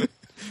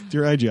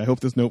 Dear IG, I hope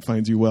this note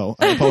finds you well.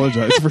 I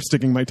apologize for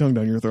sticking my tongue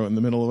down your throat in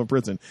the middle of a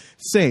prison.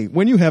 Say,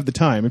 when you have the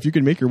time, if you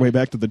could make your way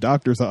back to the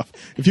doctor's office,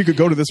 if you could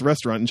go to this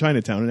restaurant in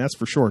Chinatown and ask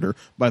for Shorter.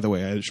 By the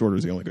way,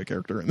 Shorter's the only good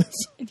character in this.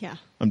 Yeah.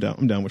 I'm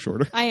down with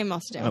Shorter. I am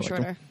also down with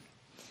Shorter.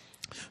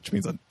 Which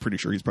means I'm pretty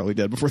sure he's probably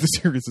dead before the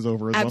series is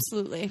over as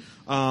Absolutely.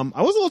 well.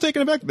 I was a little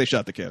taken aback that they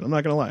shot the kid. I'm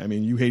not going to lie. I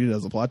mean, you hate it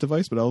as a plot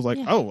device, but I was like,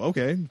 oh,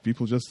 okay.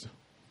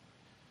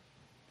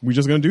 We're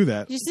just going to do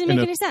that. It just didn't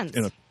make any sense.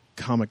 In a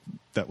comic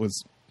that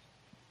was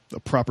a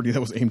property that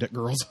was aimed at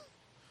girls.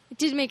 It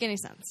didn't make any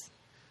sense.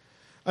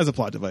 As a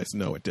plot device,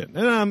 no, it didn't.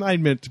 And I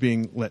admit to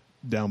being let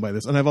down by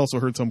this. And I've also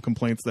heard some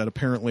complaints that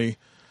apparently,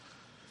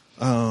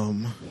 I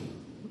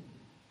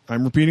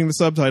I'm repeating the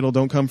subtitle.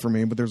 Don't come for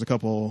me, but there's a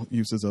couple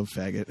uses of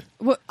faggot.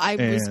 Well, I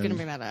was And going to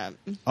bring that up.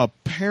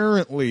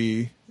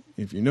 Apparently,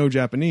 if you know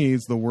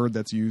Japanese, the word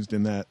that's used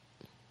in that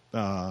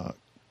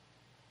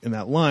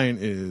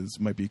line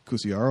might be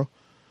kusiaro,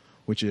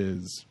 which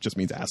just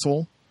means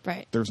asshole.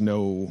 Right. There's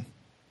no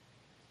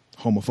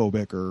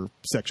homophobic or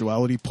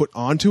sexuality put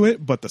onto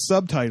it, but the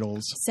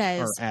subtitles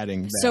Says, are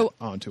adding that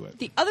onto it.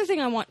 The other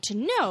thing I want to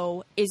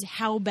know is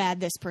how bad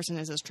this person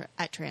is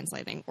at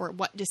translating, or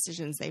what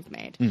decisions they've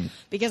made.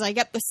 Because I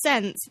get the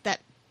sense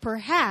that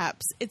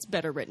perhaps it's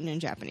better written in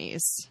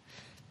Japanese.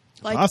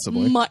 Like,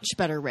 Possibly. much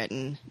better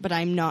written, but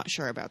I'm not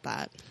sure about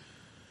that.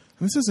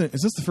 Is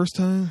this the first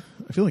time?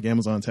 I feel like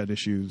Amazon's had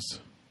issues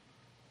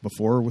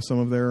before with some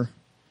of their...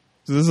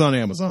 So this is on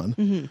Amazon,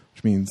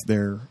 which means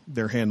they're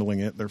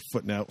handling it. They're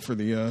footing out for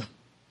the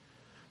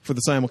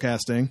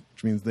simulcasting,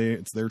 which means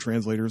it's their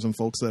translators and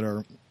folks that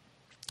are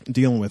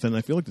dealing with it. And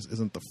I feel like this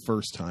isn't the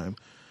first time.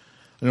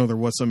 I know there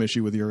was some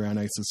issue with Yuri on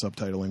Ice's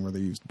subtitling where they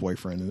used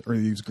boyfriend or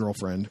they used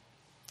girlfriend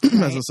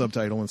as a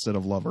subtitle instead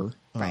of lover.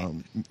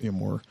 Right.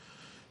 More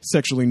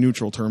sexually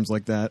neutral terms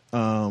like that.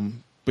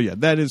 But yeah,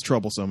 that is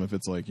troublesome if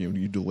it's like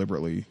you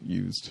deliberately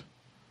used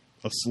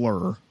a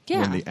slur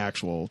when the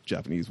actual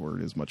Japanese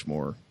word is much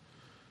more.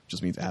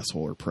 Just means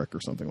asshole or prick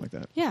or something like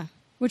that. Yeah,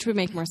 which would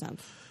make more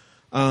sense.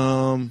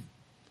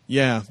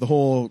 Yeah, the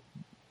whole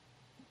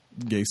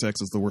gay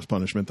sex is the worst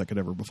punishment that could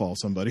ever befall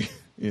somebody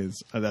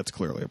is that's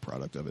clearly a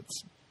product of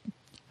its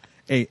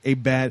a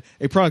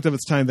product of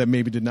its time that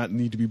maybe did not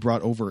need to be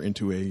brought over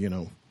into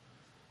a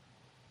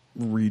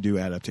redo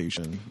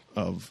adaptation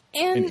of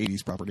an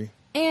 80s property.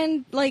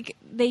 And like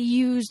they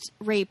used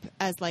rape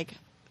as like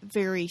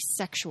very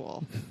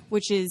sexual,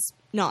 which is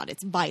not.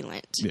 It's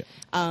violent. Yeah.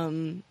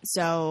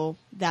 So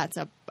that's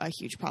a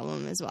huge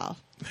problem as well.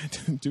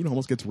 Dude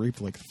almost gets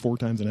raped like 4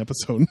 times an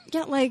episode.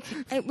 Yeah, like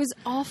it was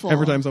awful.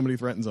 Every time somebody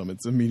threatens him,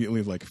 it's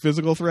immediately like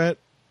physical threat,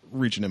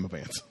 reaching in my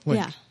pants. Like,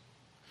 yeah.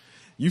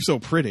 You so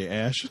pretty,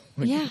 Ash.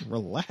 Like, yeah.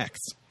 Relax.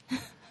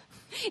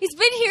 He's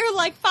been here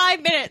like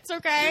 5 minutes,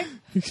 okay?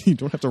 You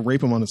don't have to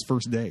rape him on his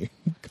first day.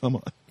 Come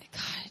on.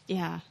 God,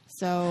 yeah.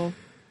 So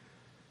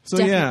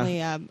definitely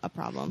a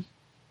problem.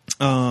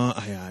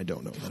 I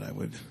don't know that I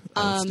would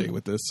stay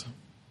with this.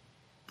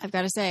 I've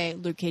got to say,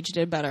 Luke Cage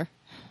did better.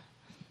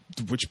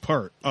 Which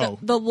part?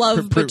 The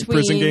love between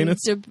prison gayness,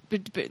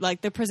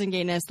 like the prison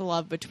gayness, the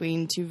love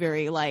between two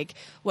very like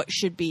what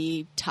should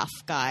be tough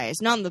guys.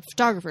 Not in the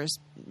photographer's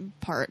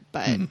part,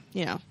 but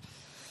yeah.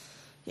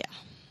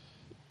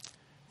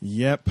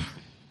 Yep.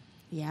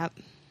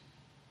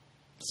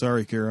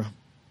 Sorry, Kira.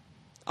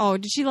 Oh,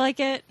 did she like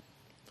it?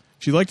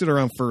 She liked it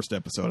around first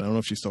episode. I don't know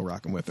if she's still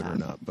rocking with it or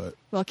not, but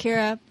well,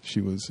 Kira,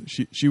 she was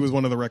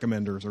one of the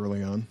recommenders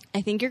early on.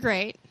 I think you're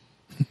great.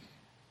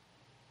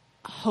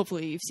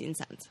 Hopefully, you've seen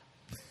Sense,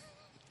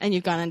 and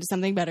you've gone into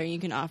something better. You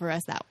can offer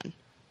us that one.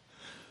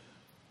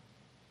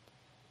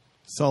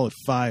 Solid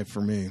 5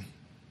 for me.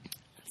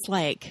 It's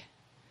like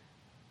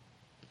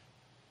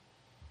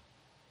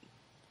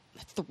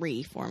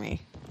 3 for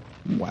me.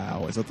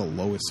 Wow, is that the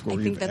lowest score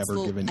you've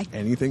ever given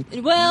anything?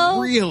 Well,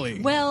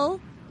 really?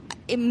 Well,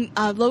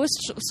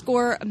 lowest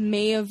score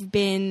may have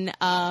been,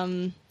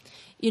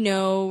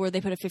 where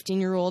they put a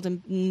 15-year-old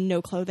in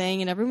no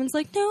clothing, and everyone's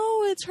like,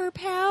 "No, it's her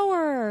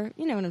power."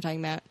 You know what I'm talking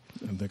about?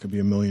 That could be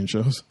a million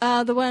shows.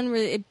 The one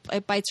where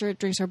it bites her, it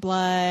drinks her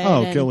blood.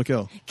 Oh, Kill la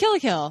Kill. Kill la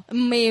Kill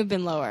may have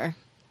been lower.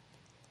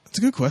 That's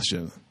a good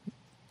question.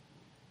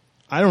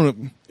 I don't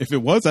know if it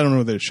was. I don't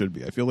know that it should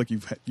be. I feel like you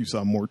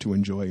saw more to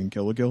enjoy in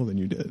Kill la Kill than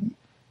you did.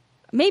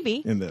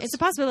 Maybe in this. It's a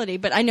possibility,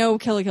 but I know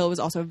Kill la Kill was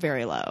also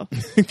very low.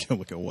 Kill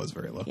la Kill was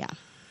very low. Yeah.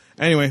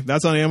 Anyway,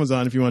 that's on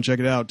Amazon. If you want to check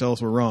it out, tell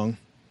us we're wrong.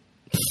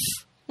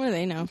 What do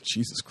they know?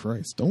 Jesus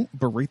Christ! Don't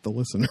berate the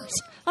listeners.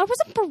 I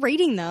wasn't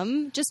berating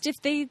them. Just if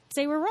they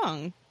say we're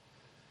wrong.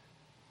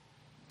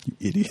 You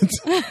idiots.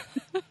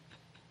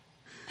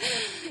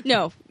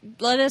 No,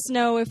 let us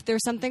know if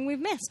there's something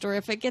we've missed or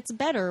if it gets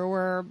better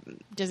or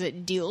does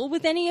it deal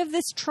with any of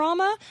this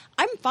trauma?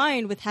 I'm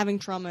fine with having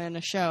trauma in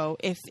a show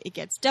if it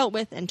gets dealt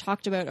with and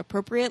talked about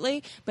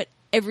appropriately, but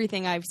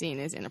everything I've seen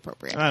is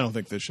inappropriate. I don't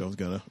think this show's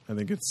gonna. I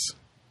think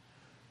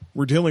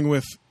we're dealing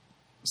with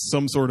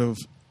some sort of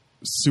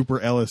super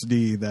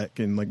LSD that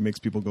can like makes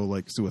people go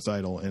like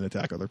suicidal and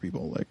attack other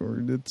people. Like,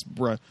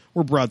 we're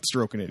broad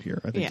stroking it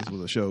here. I think this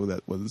was a show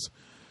that was.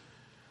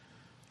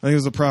 I think it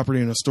was a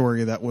property and a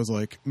story that was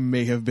like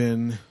may have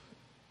been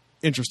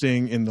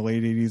interesting in the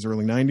late 80s,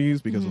 early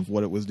 90s because of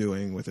what it was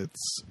doing with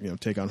its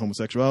take on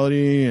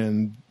homosexuality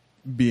and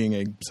being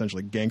a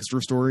essentially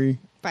gangster story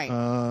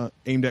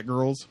aimed at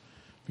girls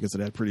because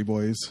it had pretty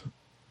boys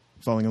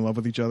falling in love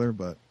with each other.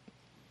 But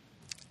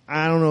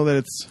I don't know that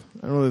it's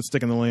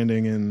sticking the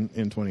landing in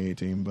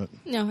 2018. But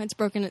no, it's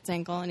broken its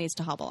ankle and needs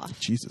to hobble off.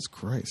 Jesus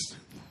Christ!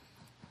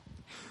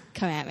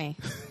 Come at me.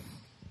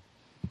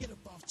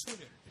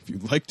 If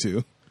you'd like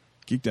to.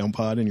 Geekdown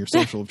Pod in your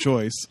social of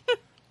choice.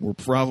 We're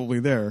probably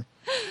there.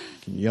 You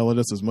can yell at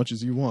us as much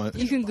as you want.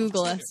 You can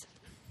Google us.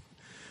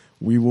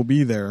 We will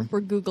be there.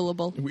 We're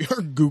Googleable. We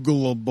are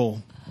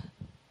Googleable.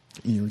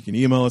 You can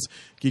email us,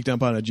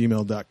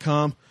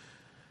 geekdownpod@gmail.com.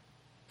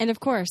 And of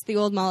course, the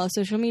old mall of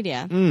social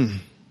media.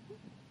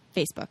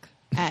 Facebook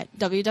at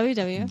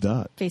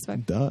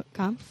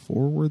www.facebook.com/.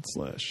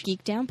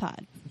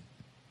 Geekdownpod.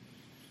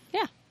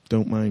 Yeah.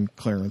 Don't mind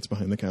Clarence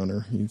behind the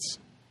counter. It's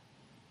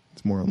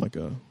more on like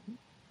a,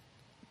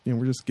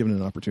 we're just giving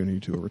an opportunity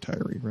to a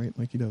retiree, right?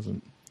 Like he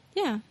doesn't.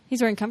 Yeah.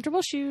 He's wearing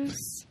comfortable shoes.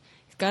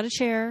 He's got a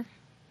chair.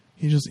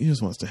 He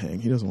just wants to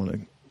hang. He doesn't want to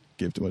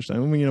give too much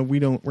time. I mean,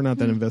 we're not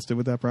that invested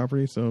with that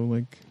property, so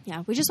like.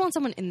 Yeah, we just want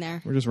someone in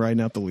there. We're just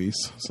riding out the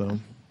lease, so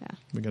yeah,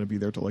 we got to be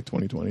there till like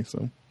 2020.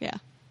 So yeah,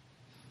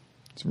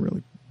 it's a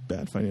really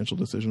bad financial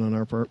decision on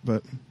our part,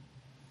 but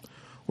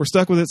we're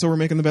stuck with it, so we're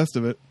making the best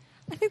of it.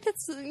 I think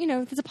that's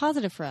that's a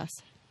positive for us.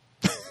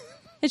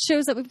 It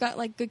shows that we've got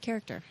like good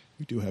character.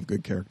 We do have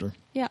good character.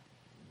 Yeah.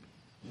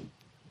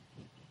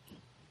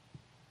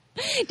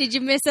 Did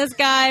you miss us,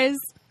 guys?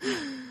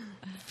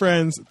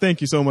 Friends,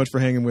 thank you so much for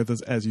hanging with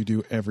us as you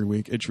do every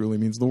week. It truly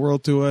means the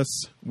world to us.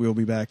 We'll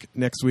be back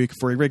next week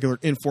for a regular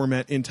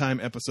in-format, in-time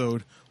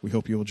episode. We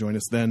hope you will join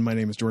us then. My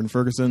name is Jordan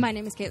Ferguson. My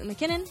name is Caitlin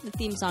McKinnon. The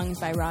theme song is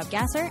by Rob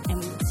Gasser,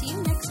 and we will see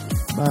you next week.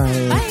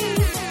 Bye.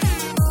 Bye.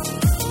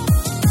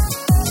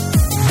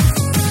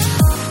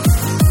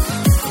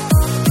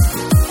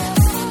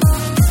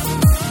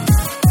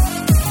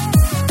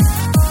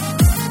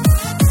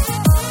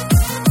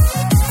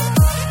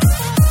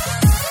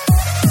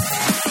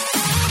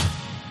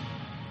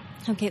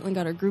 How Caitlin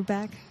got her groove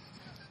back.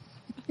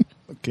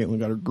 Caitlin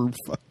got her groove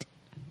fucked.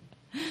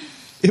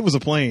 It was a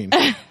plane.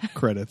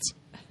 Credits.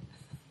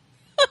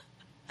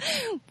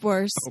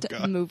 Worst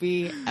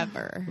movie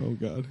ever. Oh,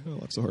 God. I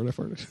laughed so hard I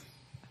farted.